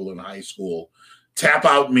tap out rule in high school, tap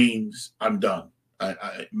out means I'm done.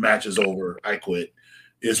 Match is over. I quit.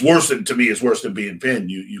 It's worse than being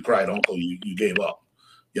pinned. You cried uncle. You gave up.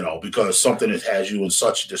 Because something that has you in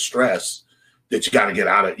such distress that you got to get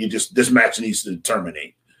out of it. This match needs to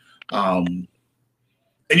terminate. And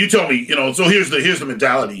you tell me, so here's the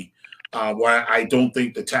mentality why I don't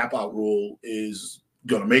think the tap out rule is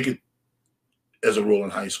going to make it as a rule in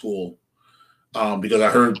high school, because I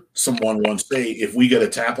heard someone once say, if we get a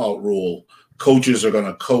tap out rule, coaches are going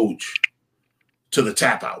to coach to the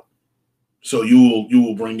tap out. So you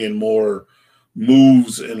will bring in more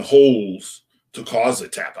moves and holes to cause a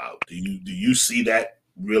tap out. Do you see that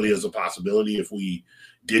really as a possibility if we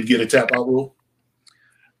did get a tap out rule?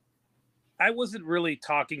 I wasn't really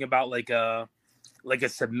talking about like a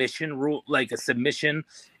submission rule, like a submission.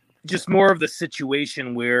 Just more of the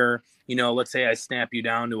situation where, let's say I snap you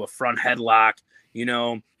down to a front headlock,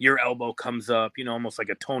 your elbow comes up, almost like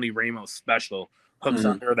a Tony Ramos special, hooks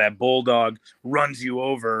under that bulldog, runs you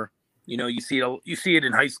over. You see it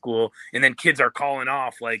in high school, and then kids are calling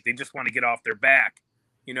off like they just want to get off their back.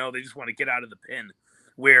 They just want to get out of the pin,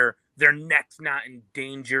 where their neck's not in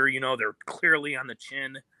danger. They're clearly on the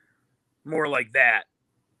chin, more like that.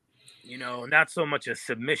 Not so much a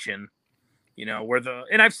submission.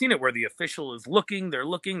 And I've seen it where the official is looking,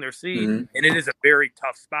 they're seeing, and it is a very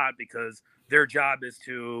tough spot because their job is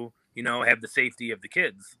to, have the safety of the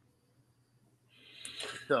kids.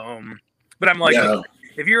 So, but I'm like,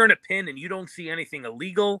 if you're in a pin and you don't see anything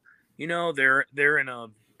illegal, they're in a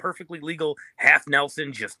perfectly legal half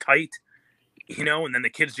Nelson, just tight, and then the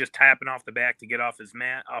kid's just tapping off the back to get off his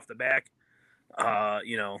mat, off the back,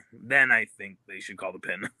 then I think they should call the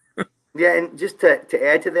pin. Yeah, and just to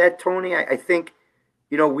add to that, Tony, I think,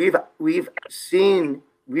 we've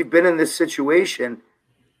been in this situation,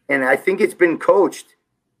 and I think it's been coached.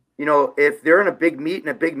 If they're in a big meet and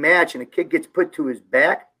a big match and a kid gets put to his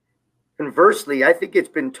back, conversely, I think it's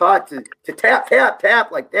been taught to tap, tap,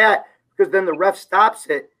 tap like that, because then the ref stops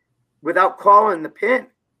it without calling the pin.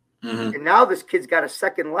 And now this kid's got a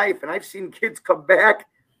second life, and I've seen kids come back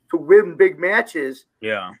to win big matches.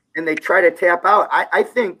 Yeah. And they try to tap out. I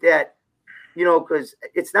think that, because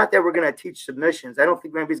it's not that we're going to teach submissions. I don't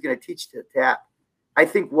think anybody's going to teach to tap. I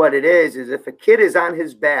think what it is if a kid is on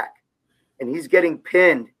his back and he's getting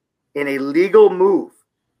pinned in a legal move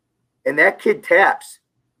and that kid taps,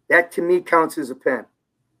 that to me counts as a pin.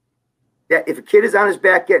 That if a kid is on his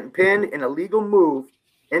back getting pinned in a legal move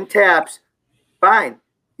and taps, fine,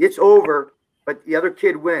 it's over, but the other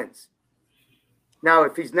kid wins. Now,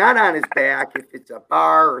 if he's not on his back, if it's a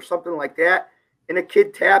bar or something like that, and a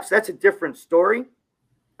kid taps, that's a different story.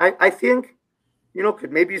 I think,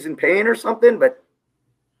 could maybe he's in pain or something, but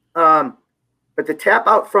the tap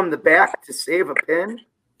out from the back to save a pin,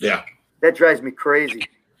 yeah, that drives me crazy.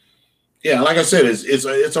 Yeah, like I said,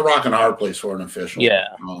 it's a rock and a hard place for an official. Yeah.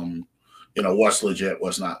 What's legit,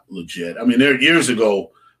 what's not legit. I mean, years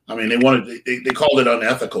ago, they called it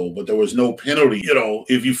unethical, but there was no penalty.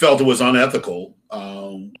 If you felt it was unethical,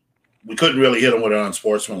 we couldn't really hit them with it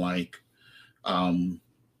unsportsmanlike.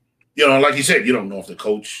 Like you said, you don't know if the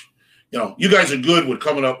coach, you guys are good with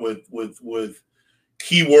coming up with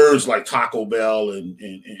keywords like Taco Bell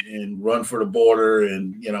and run for the border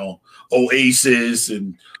and, Oasis.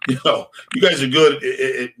 And, you guys are good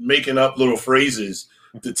at making up little phrases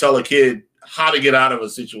to tell a kid how to get out of a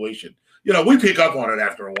situation. We pick up on it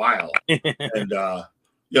after a while. And,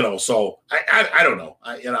 so I don't know.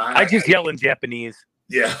 I just yell in Japanese.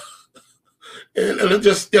 Yeah. And it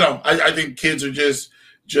just, I think kids are just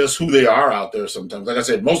just who they are out there sometimes. Like I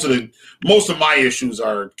said, most of my issues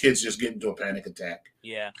are kids just getting into a panic attack.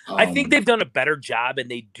 Yeah. I think they've done a better job, and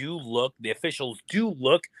the officials do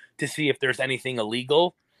look to see if there's anything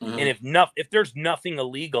illegal. Mhm. And if there's nothing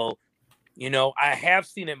illegal, I have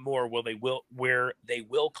seen it more where they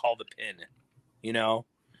will call the pin,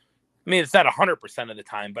 I mean, it's not 100% of the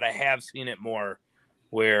time, but I have seen it more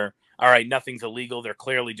where, all right, nothing's illegal. They're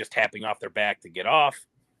clearly just tapping off their back to get off,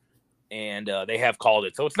 and they have called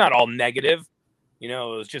it. So it's not all negative.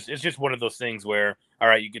 It's just one of those things where, all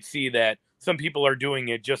right, you could see that some people are doing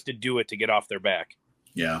it just to do it to get off their back.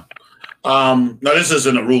 Yeah. Now, this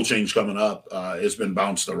isn't a rule change coming up. It's been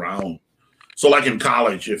bounced around. So like in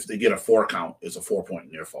college, if they get a 4 count, it's a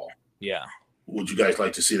 4-point near fall. Yeah. Would you guys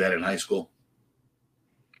like to see that in high school?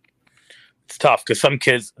 It's tough because some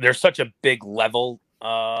kids, there's such a big level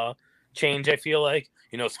change, I feel like.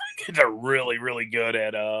 Some kids are really, really good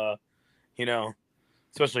at,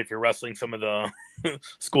 especially if you're wrestling some of the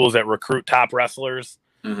schools that recruit top wrestlers,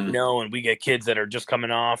 Mm-hmm. and we get kids that are just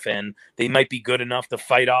coming off and they might be good enough to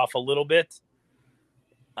fight off a little bit.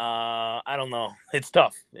 I don't know. It's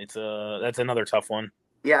tough. That's another tough one.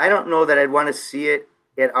 Yeah, I don't know that I'd want to see it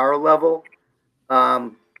at our level,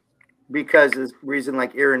 because the reason,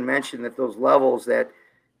 like Aaron mentioned, that those levels that,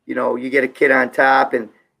 you get a kid on top and,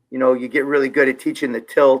 you get really good at teaching the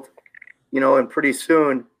tilt, and pretty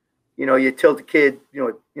soon, you tilt the kid,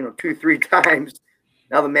 2-3 times.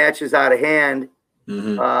 Now the match is out of hand.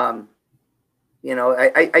 Mm-hmm.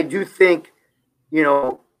 I do think,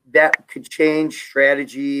 that could change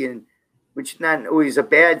strategy, and which is not always a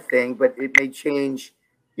bad thing, but it may change,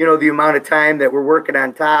 the amount of time that we're working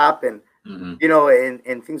on top and, Mm-hmm.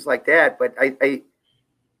 and things like that. But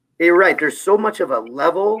you're right. There's so much of a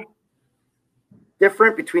level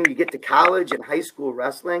different between you get to college and high school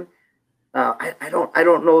wrestling. I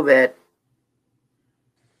don't know that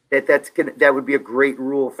that would be a great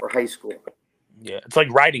rule for high school. Yeah, it's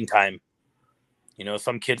like riding time.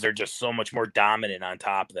 Some kids are just so much more dominant on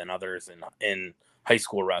top than others in high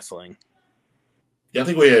school wrestling. Yeah, I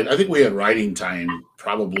think we had riding time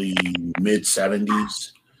probably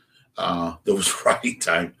mid-70s. There was riding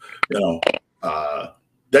time. That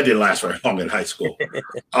didn't last very long in high school.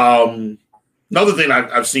 Another thing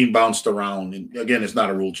I've seen bounced around, and again, it's not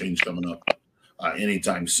a rule change coming up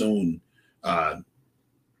anytime soon. Awarding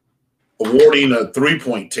a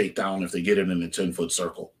 3-point takedown if they get it in a 10-foot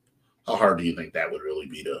circle. How hard do you think that would really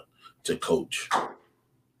be to coach?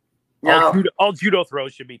 Now, all judo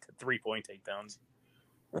throws should be 3-point takedowns.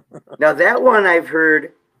 Now that one I've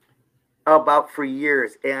heard about for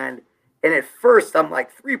years, and at first I'm like,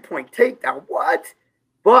 3-point takedown, what?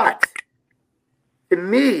 But to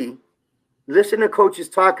me, listen to coaches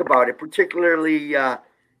talk about it, particularly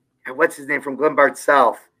what's his name from Glenbard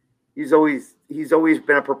South. He's always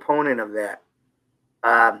been a proponent of that.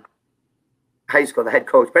 High school, the head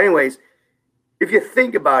coach. But anyways, if you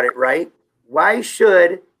think about it, right, why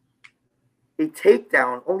should a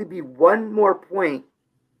takedown only be 1 more point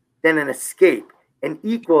than an escape and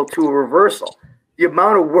equal to a reversal? The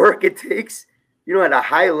amount of work it takes, at a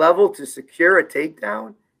high level to secure a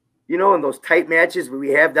takedown, in those tight matches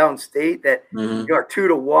we have downstate that are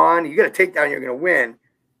 2-1, you got a takedown, you're going to win,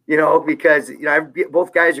 because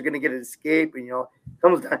both guys are going to get an escape, and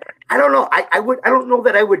comes down. I don't know. I don't know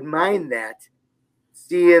that I would mind that,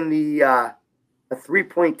 seeing a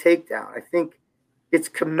 3-point takedown. I think it's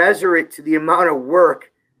commensurate to the amount of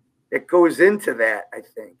work that goes into that, I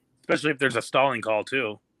think. Especially if there's a stalling call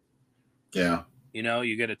too. Yeah.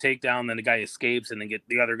 You get a takedown, then the guy escapes, and then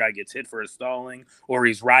the other guy gets hit for his stalling, or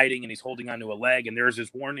he's riding and he's holding onto a leg, and there's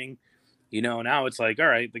his warning. Now it's like, all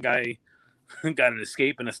right, the guy got an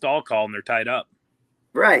escape and a stall call, and they're tied up.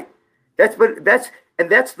 Right. That's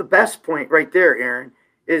the best point right there, Aaron.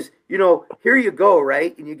 Is here you go,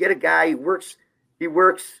 right, and you get a guy who works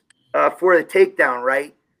for the takedown,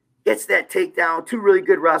 right? Gets that takedown. 2 really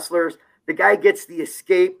good wrestlers. The guy gets the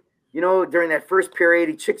escape. During that first period,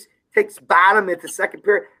 he takes bottom at the second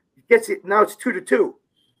period. Gets it. Now it's 2-2.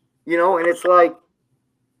 And it's like,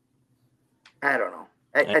 I don't know.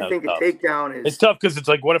 I think a takedown is. It's tough because it's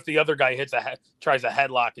like, what if the other guy tries a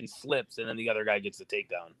headlock and slips, and then the other guy gets the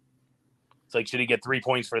takedown? It's like, should he get 3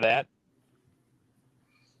 points for that?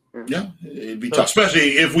 Yeah, it'd be tough,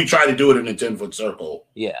 especially if we try to do it in a 10-foot circle.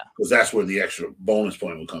 Yeah, because that's where the extra bonus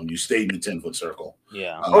point will come. You stayed in the 10-foot circle.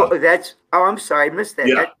 Yeah. I'm sorry, I missed that.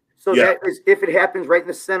 Yeah. That is if it happens right in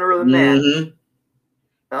the center of the mat. Mm-hmm.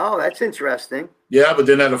 Oh, that's interesting. Yeah, but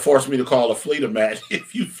then that'll force me to call a fleet of match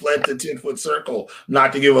if you fled the 10-foot circle,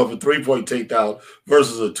 not to give up a 3-point takedown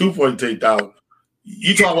versus a 2-point takedown.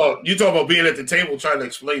 You talk about being at the table trying to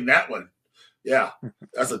explain that one. Yeah,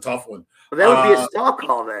 that's a tough one. Well, that would be a stall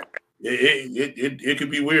call then. It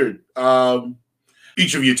could be weird.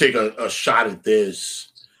 Each of you take a shot at this.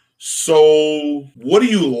 So, what do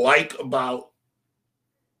you like about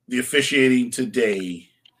the officiating today,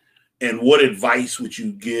 and what advice would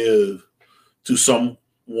you give to someone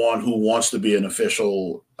who wants to be an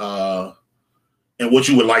official, and what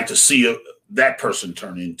you would like to see that person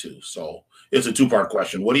turn into? So, it's a two-part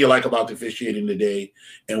question. What do you like about the officiating today,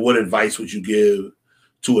 and what advice would you give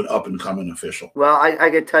to an up-and-coming official? Well, I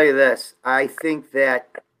can tell you this. I think that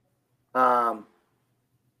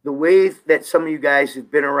the way that some of you guys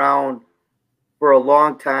have been around for a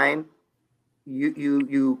long time, you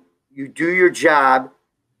do your job,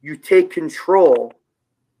 you take control,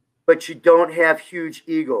 but you don't have huge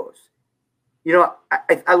egos. You know,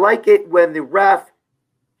 I like it when the ref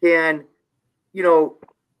can, you know,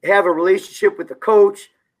 have a relationship with the coach,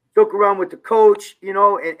 joke around with the coach, you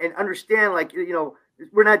know, and understand, like, you know,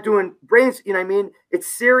 we're not doing brains, you know what I mean? It's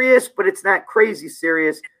serious, but it's not crazy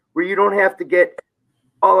serious where you don't have to get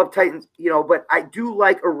all uptight, and, you know, but I do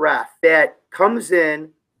like a ref that comes in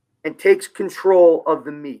and takes control of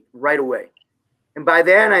the meet right away. And by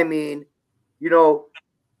that, I mean, you know,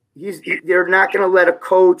 they're not going to let a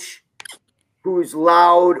coach who's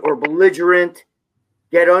loud or belligerent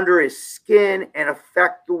get under his skin and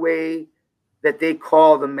affect the way that they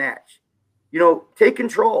call the match. You know, take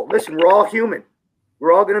control. Listen, we're all human.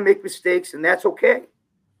 We're all going to make mistakes, and that's okay.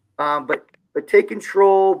 But take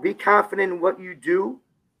control, be confident in what you do,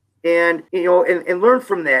 and, you know, and learn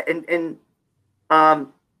from that. And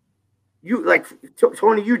you, like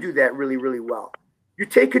Tony, you do that really, really well. You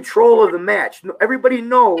take control of the match. Everybody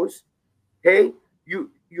knows, hey,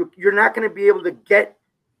 you're not going to be able to get,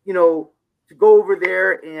 you know, to go over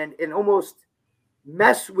there and almost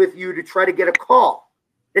mess with you to try to get a call.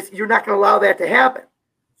 You're not going to allow that to happen.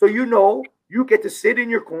 So, you know, you get to sit in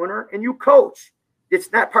your corner and you coach.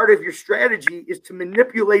 It's not part of your strategy is to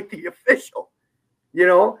manipulate the official, you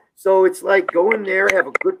know? So it's like go in there, have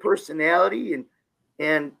a good personality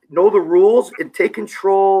and know the rules and take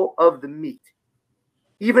control of the meet.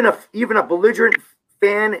 Even a belligerent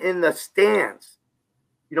fan in the stands,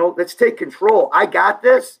 you know, let's take control. I got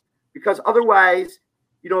this, because otherwise,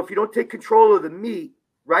 you know, if you don't take control of the meet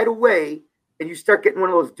right away and you start getting one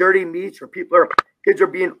of those dirty meets where kids are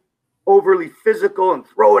being overly physical and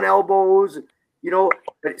throwing elbows, you know,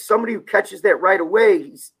 but somebody who catches that right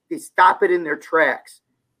away, they stop it in their tracks.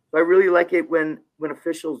 So I really like it when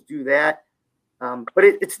officials do that. But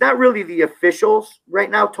it's not really the officials right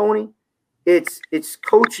now, Tony. It's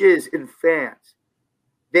coaches and fans.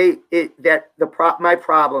 My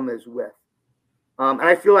problem is with. And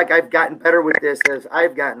I feel like I've gotten better with this as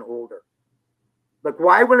I've gotten older. Like,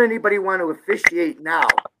 why would anybody want to officiate now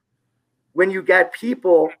when you got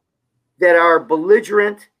people that are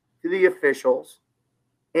belligerent to the officials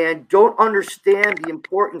and don't understand the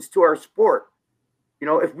importance to our sport? You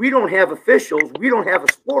know, if we don't have officials, we don't have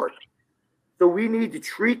a sport. So we need to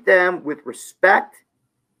treat them with respect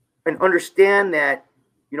and understand that,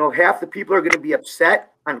 you know, half the people are going to be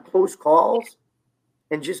upset on close calls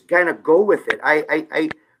and just kind of go with it. I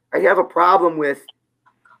have a problem with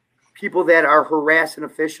people that are harassing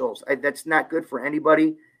officials. That's not good for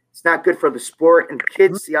anybody. It's not good for the sport, and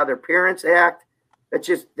kids see how their parents act. That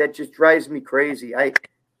just drives me crazy.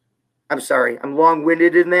 I'm sorry, I'm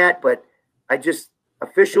long-winded in that, but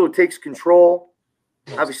official who takes control,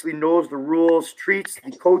 obviously knows the rules, treats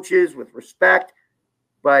the coaches with respect,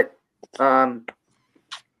 but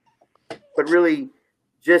really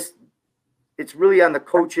just it's really on the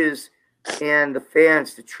coaches and the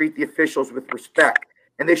fans to treat the officials with respect.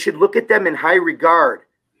 And they should look at them in high regard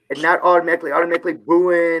and not automatically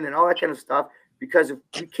booing and all that kind of stuff, because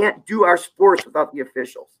we can't do our sports without the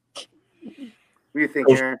officials. What do you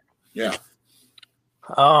think, Aaron? Yeah.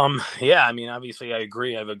 Yeah, I mean, obviously I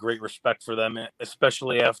agree. I have a great respect for them,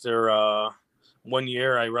 especially after 1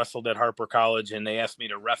 year I wrestled at Harper College and they asked me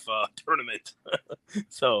to ref a tournament.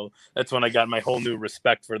 So that's when I got my whole new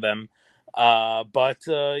respect for them. Yeah,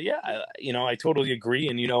 you know, I totally agree.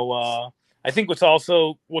 And, you know, I think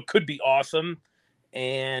what could be awesome,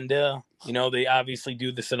 and, you know, they obviously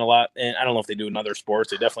do this in a lot, and I don't know if they do in other sports.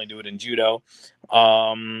 They definitely do it in judo.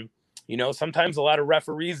 You know, sometimes a lot of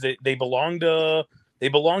referees, they belong to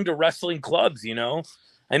wrestling clubs, you know.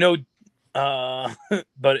 I know,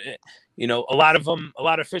 but, you know, a lot of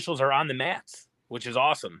officials are on the mats, which is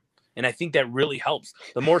awesome. And I think that really helps.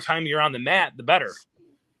 The more time you're on the mat, the better.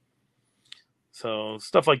 So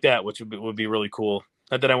stuff like that, which would be really cool.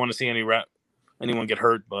 Not that I want to see anyone get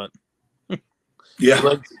hurt, but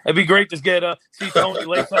Yeah. It'd be great to get see Tony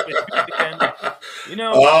lace up his shoes again. You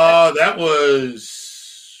know. That was.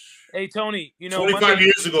 Hey Tony, 25 Monday,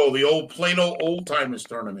 years ago, the old Plano Old Timers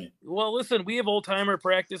tournament. Well, listen, we have old timer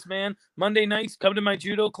practice, man. Monday nights, come to my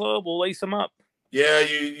judo club. We'll lace them up. Yeah,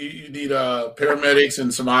 you need paramedics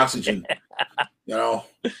and some oxygen. I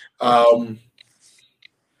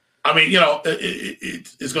mean,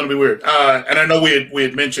 it's going to be weird. And I know we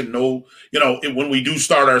had mentioned when we do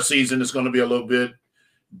start our season, it's going to be a little bit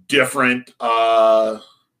different. They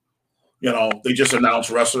just announced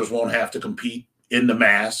wrestlers won't have to compete in the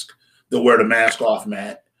mask. They'll wear the mask off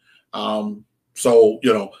mat. So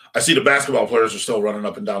I see the basketball players are still running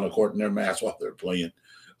up and down the court in their masks while they're playing.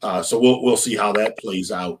 So we'll see how that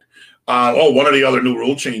plays out. One of the other new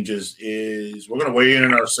rule changes is we're going to weigh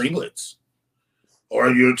in our singlets or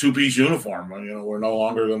your two-piece uniform. We're no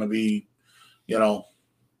longer going to be,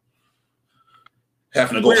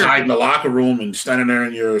 having to go hide in the locker room and standing there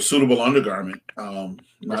in your suitable undergarment.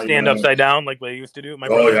 Stand upside down like they used to do. Yeah,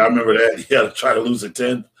 I remember that. Yeah, to try to lose a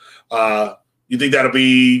 10th. You think that'll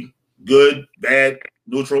be good, bad,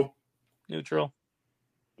 neutral? Neutral.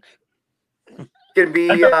 Can be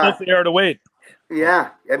fair to wait.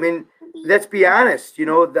 Yeah, I mean, let's be honest.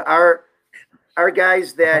 Our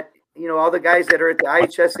guys that all the guys that are at the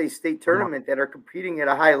IHSA state tournament that are competing at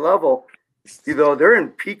a high level, they're in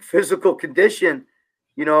peak physical condition.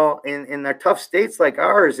 In their tough states like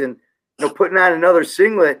ours, and putting on their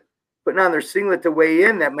singlet to weigh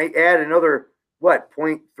in, that might add another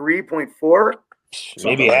 0.3, 0.4,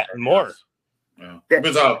 maybe more. Yeah.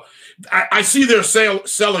 I see they're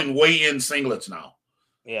selling weigh-in singlets now.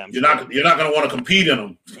 Yeah, you're not going to want to compete in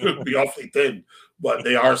them. It'll be awfully thin, but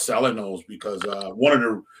they are selling those because one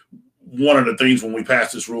of the things when we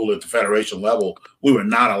passed this rule at the federation level, we were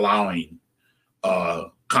not allowing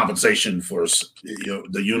compensation for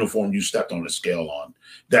the uniform you stepped on the scale on.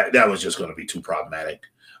 That was just going to be too problematic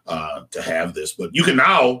to have this. But you can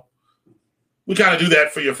now. We kind of do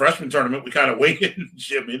that for your freshman tournament. We kind of weigh in the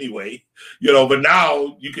gym anyway, But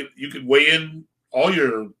now you can weigh in all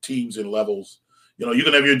your teams and levels. You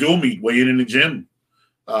can have your dual meet weigh in the gym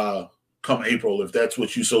come April if that's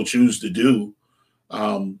what you so choose to do.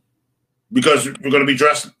 Because we're going to be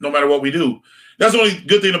dressed no matter what we do. That's the only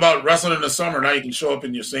good thing about wrestling in the summer. Now you can show up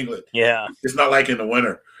in your singlet. Yeah. It's not like in the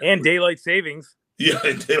winter. And daylight savings. Yeah,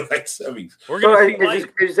 daylight savings.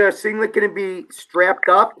 Is the singlet going to be strapped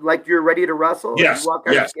up like you're ready to wrestle? Yes. You walk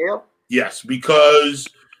on the scale? Yes, because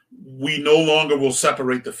we no longer will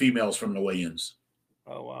separate the females from the weigh-ins.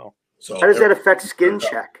 Oh, wow. So how does that affect skin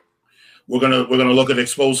check? We're gonna look at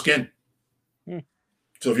exposed skin.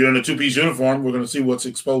 So if you're in a two-piece uniform, we're gonna see what's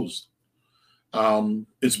exposed.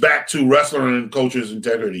 It's back to wrestler and coach's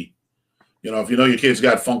integrity. If your kid's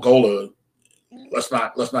got Funkola, let's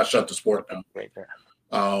not shut the sport down. Right there.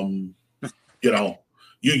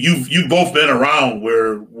 You've both been around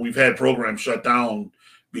where we've had programs shut down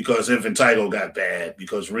because Infantile got bad,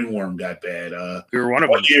 because ringworm got bad. You're one of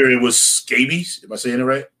them. One year it was scabies. Am I saying it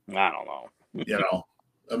right? I don't know.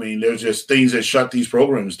 I mean, there's just things that shut these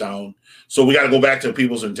programs down. So we got to go back to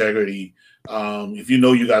people's integrity. If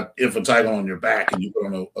you got Infantile on your back and you put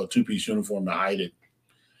on a two-piece uniform to hide it,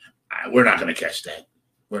 we're not going to catch that.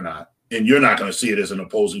 We're not. And you're not going to see it as an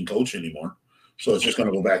opposing coach anymore. So it's just going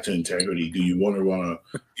to go back to integrity. Do you want to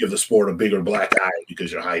give the sport a bigger black eye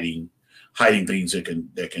because you're hiding things that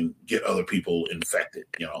can get other people infected,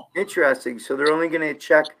 Interesting. So they're only going to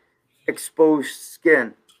check exposed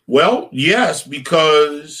skin. Well, yes,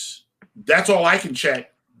 because that's all I can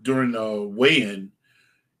check during the weigh-in.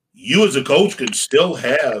 You as a coach can still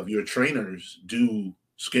have your trainers do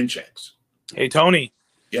skin checks. Hey, Tony.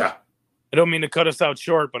 Yeah. I don't mean to cut us out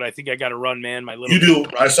short, but I think I got to run, man. You do.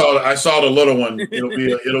 I saw the little one.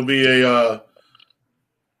 It'll be a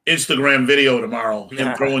Instagram video tomorrow.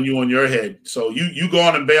 Him throwing you on your head. So you go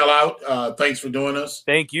on and bail out. Thanks for doing this.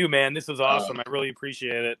 Thank you, man. This is awesome. I really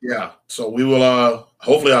appreciate it. Yeah. So we will.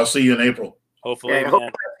 Hopefully, I'll see you in April. Hopefully, I hope I'll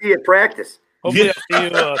see you at practice. Hopefully, I'll see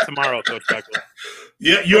you tomorrow, Coach Beckler.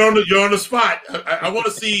 Yeah, you're on the spot. I want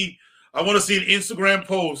to see. I want to see an Instagram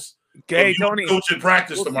post. Okay, Tony. Coach in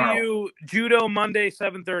practice tomorrow. See you judo Monday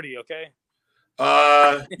 7:30. Okay.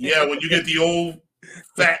 Yeah, when you get the old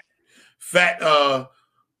fat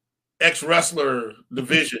ex-wrestler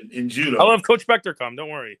division in judo. I'll have Coach Beckler come. Don't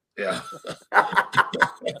worry. Yeah.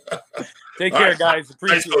 Take care, guys.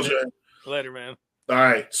 Appreciate Coach. it. Later, man. All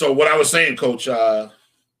right. So what I was saying, Coach, so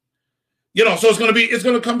it's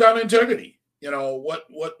gonna come down to integrity.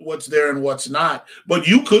 What's there and what's not. But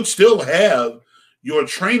you could still have your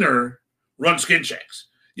trainer run skin checks.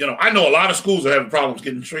 I know a lot of schools are having problems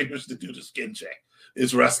getting trainers to do the skin check.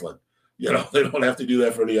 It's wrestling. You know, they don't have to do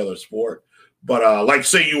that for any other sport. But like,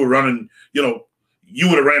 say you were running, you know, you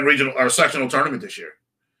would have ran regional or sectional tournament this year.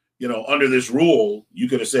 You know, under this rule, you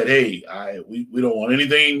could have said, hey, we don't want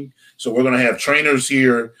anything. So we're going to have trainers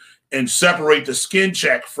here and separate the skin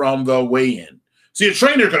check from the weigh-in. See, a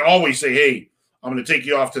trainer can always say, hey, I'm going to take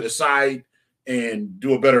you off to the side and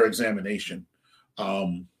do a better examination.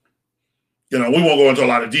 You know, we won't go into a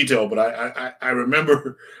lot of detail, but I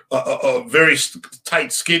remember a very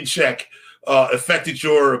tight skin check affected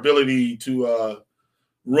your ability to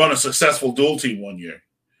run a successful dual team one year.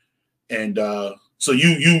 And so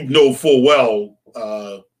you know full well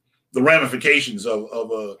the ramifications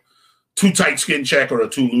of a too tight skin check or a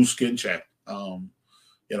too loose skin check.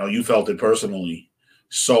 You know, you felt it personally.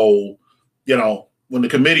 So, you know, when the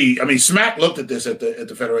committee, I mean, SMAC looked at this at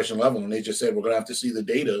the federation level, and they just said, we're going to have to see the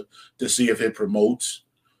data to see if it promotes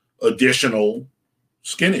additional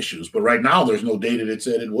skin issues. But right now, there's no data that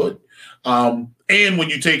said it would. And when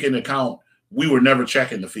you take into account, we were never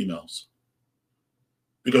checking the females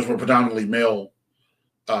because we're predominantly male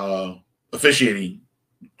officiating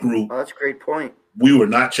group. Oh, that's a great point. We were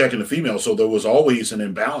not checking the female, so there was always an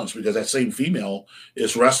imbalance because that same female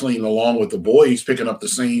is wrestling along with the boys, picking up the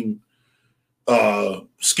same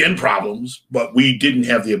skin problems, but we didn't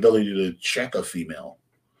have the ability to check a female.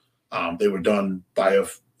 They were done by it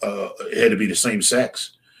had to be the same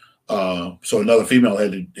sex, so another female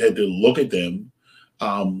had to look at them,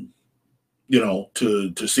 you know,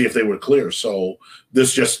 to see if they were clear. So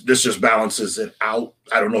this just balances it out.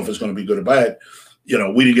 I don't know if it's going to be good or bad. You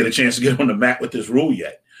know, we didn't get a chance to get on the mat with this rule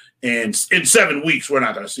yet. And in 7 weeks, we're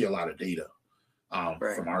not going to see a lot of data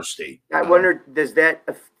from our state. I wonder, does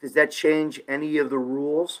that change any of the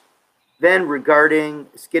rules then regarding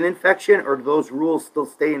skin infection, or do those rules still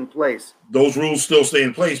stay in place? Those rules still stay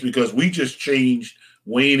in place because we just changed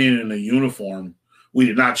weighing in a uniform. We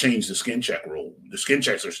did not change the skin check rule. The skin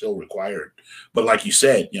checks are still required. But like you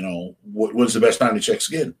said, you know, when's the best time to check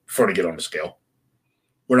skin? Before to get on the scale.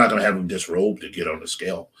 We're not going to have him disrobed to get on the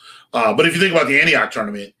scale. But if you think about the Antioch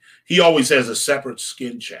tournament, he always has a separate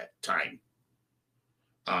skin check time.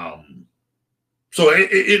 So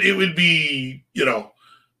it would be, you know,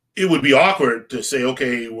 it would be awkward to say,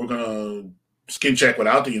 okay, we're going to skin check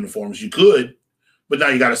without the uniforms. You could, but now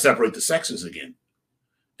you got to separate the sexes again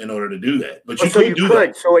in order to do that. But you could do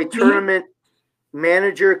that. So a tournament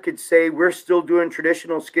manager could say, we're still doing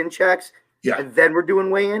traditional skin checks, and then we're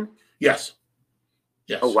doing weigh-in? Yes.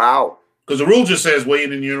 Yes. Oh, wow. Because the rule just says weigh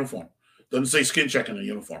in uniform. Doesn't say skin check in a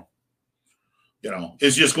uniform. You know,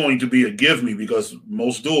 it's just going to be a give me because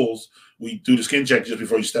most duels, we do the skin check just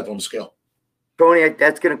before you step on the scale. Tony,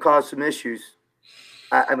 that's going to cause some issues.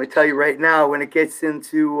 I'm going to tell you right now, when it gets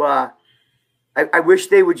into I wish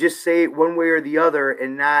they would just say it one way or the other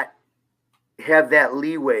and not have that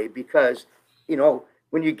leeway because, you know,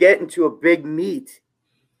 when you get into a big meet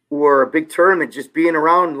or a big tournament, just being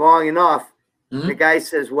around long enough, the guy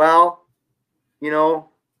says, well, you know,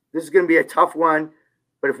 this is going to be a tough one,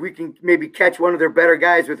 but if we can maybe catch one of their better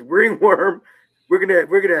guys with ringworm, we're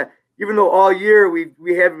gonna, even though all year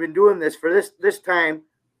we haven't been doing this, for this time,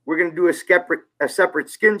 we're gonna do a separate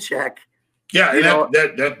skin check. Yeah, and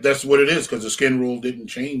that's what it is because the skin rule didn't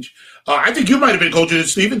change. I think you might have been coaching at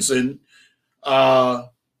Stevenson because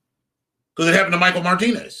it happened to Michael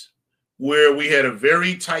Martinez, where we had a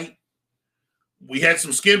very tight. We had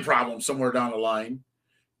some skin problems somewhere down the line.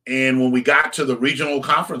 And when we got to the regional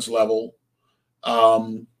conference level,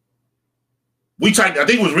 we tightened, I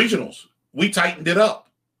think it was regionals. We tightened it up.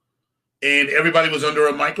 And everybody was under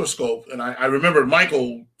a microscope. And I remember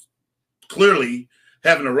Michael clearly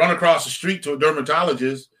having to run across the street to a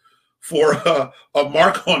dermatologist for a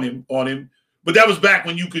mark on him. But that was back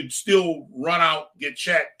when you could still run out, get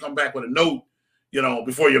checked, come back with a note, you know,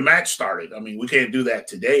 before your match started. I mean, we can't do that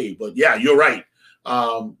today. But yeah, you're right.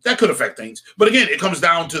 That could affect things. But again, it comes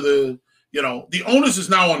down to the onus is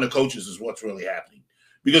now on the coaches is what's really happening.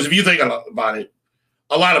 Because if you think about it,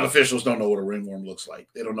 a lot of officials don't know what a ringworm looks like.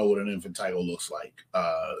 They don't know what an infantile looks like.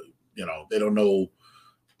 You know, they don't know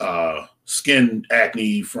skin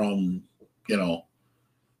acne from, you know,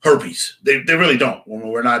 herpes. They really don't. When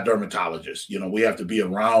we're not dermatologists, you know, we have to be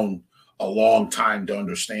around a long time to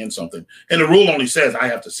understand something. And the rule only says I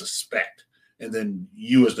have to suspect. And then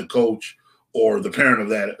you as the coach or the parent of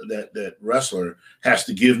that wrestler has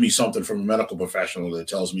to give me something from a medical professional that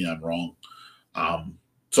tells me I'm wrong.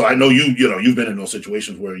 So I know you've been in those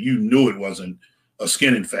situations where you knew it wasn't a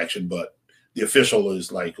skin infection, but the official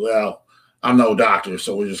is like, well, I'm no doctor,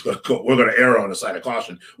 so we're going to err on the side of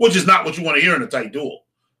caution, which is not what you want to hear in a tight duel.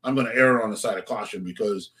 I'm going to err on the side of caution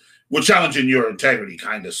because we're challenging your integrity,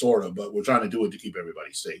 kind of, sort of, but we're trying to do it to keep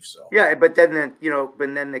everybody safe. So yeah, but then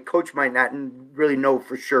the coach might not really know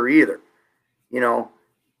for sure either. You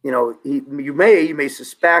may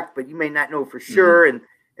suspect, but you may not know for sure. Mm-hmm.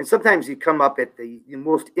 And sometimes you come up at the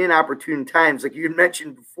most inopportune times, like you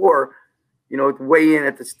mentioned before, to weigh in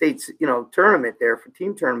at the state's, tournament there for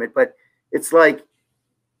team tournament. But it's like,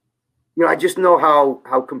 I just know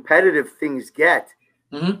how competitive things get,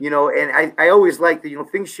 mm-hmm. And I always like that,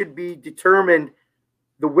 things should be determined.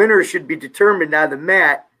 The winner should be determined on the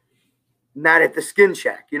mat, not at the skin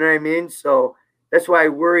check. You know what I mean? So that's why I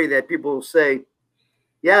worry that people will say,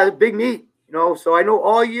 yeah, the big meet, so I know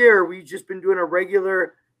all year we've just been doing a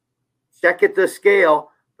regular check at the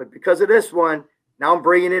scale, but because of this one, now I'm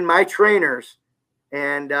bringing in my trainers,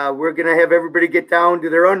 and we're going to have everybody get down to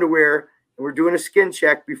their underwear, and we're doing a skin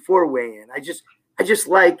check before weigh-in. I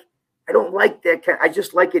don't like that. I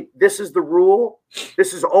just like it. This is the rule.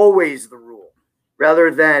 This is always the rule,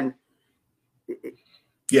 rather than.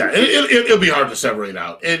 It'll be hard to separate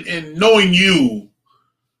out, and knowing you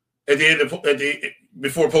at the end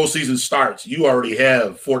before postseason starts, you already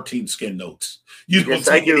have 14 skin notes. You don't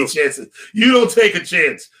take any chances. You don't take a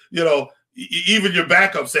chance. Even your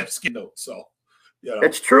backups have skin notes. So,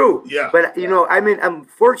 that's true. Yeah. But I'm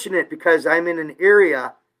fortunate because I'm in an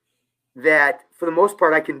area that, for the most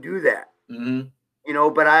part, I can do that. Mm-hmm.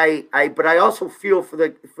 But I also feel for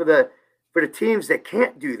the teams that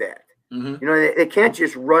can't do that. Mm-hmm. They can't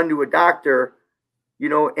just run to a doctor,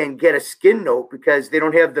 and get a skin note because they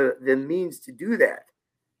don't have the means to do that.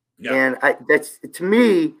 Yeah. And that's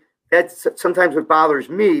sometimes what bothers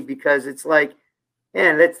me, because it's like,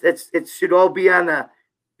 man, it should all be it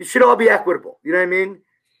should all be equitable. You know what I mean?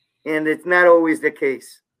 And it's not always the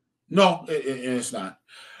case. No, it's not.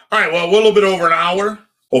 All right. Well, we're a little bit over an hour.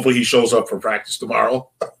 Hopefully he shows up for practice tomorrow.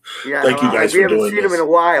 Yeah. Thank you guys for doing this. We haven't seen him in a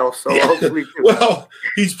while, so hopefully. Well,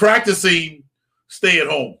 he's practicing stay at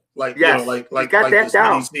home. Like that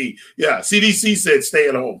down. CDC. Yeah, CDC said stay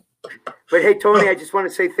at home. But hey, Tony, I just want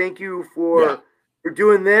to say thank you for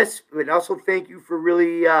doing this, but also thank you for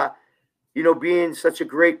really, being such a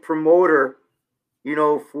great promoter,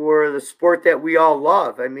 for the sport that we all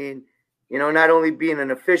love. I mean, not only being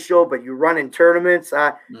an official, but you run in tournaments.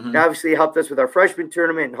 Mm-hmm. Obviously helped us with our freshman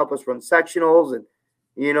tournament and helped us run sectionals, and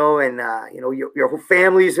your whole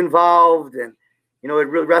family is involved, and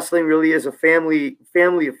wrestling really is a family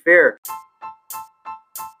affair.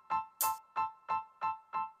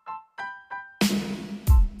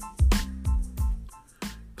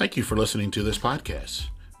 Thank you for listening to this podcast.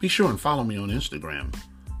 Be sure and follow me on Instagram,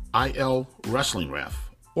 IL Wrestling Ref,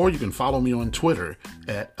 or you can follow me on Twitter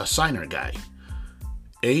at Assigner Guy,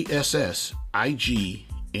 ASSIGNRGUY,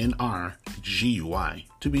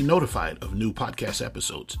 to be notified of new podcast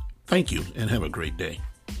episodes. Thank you and have a great day.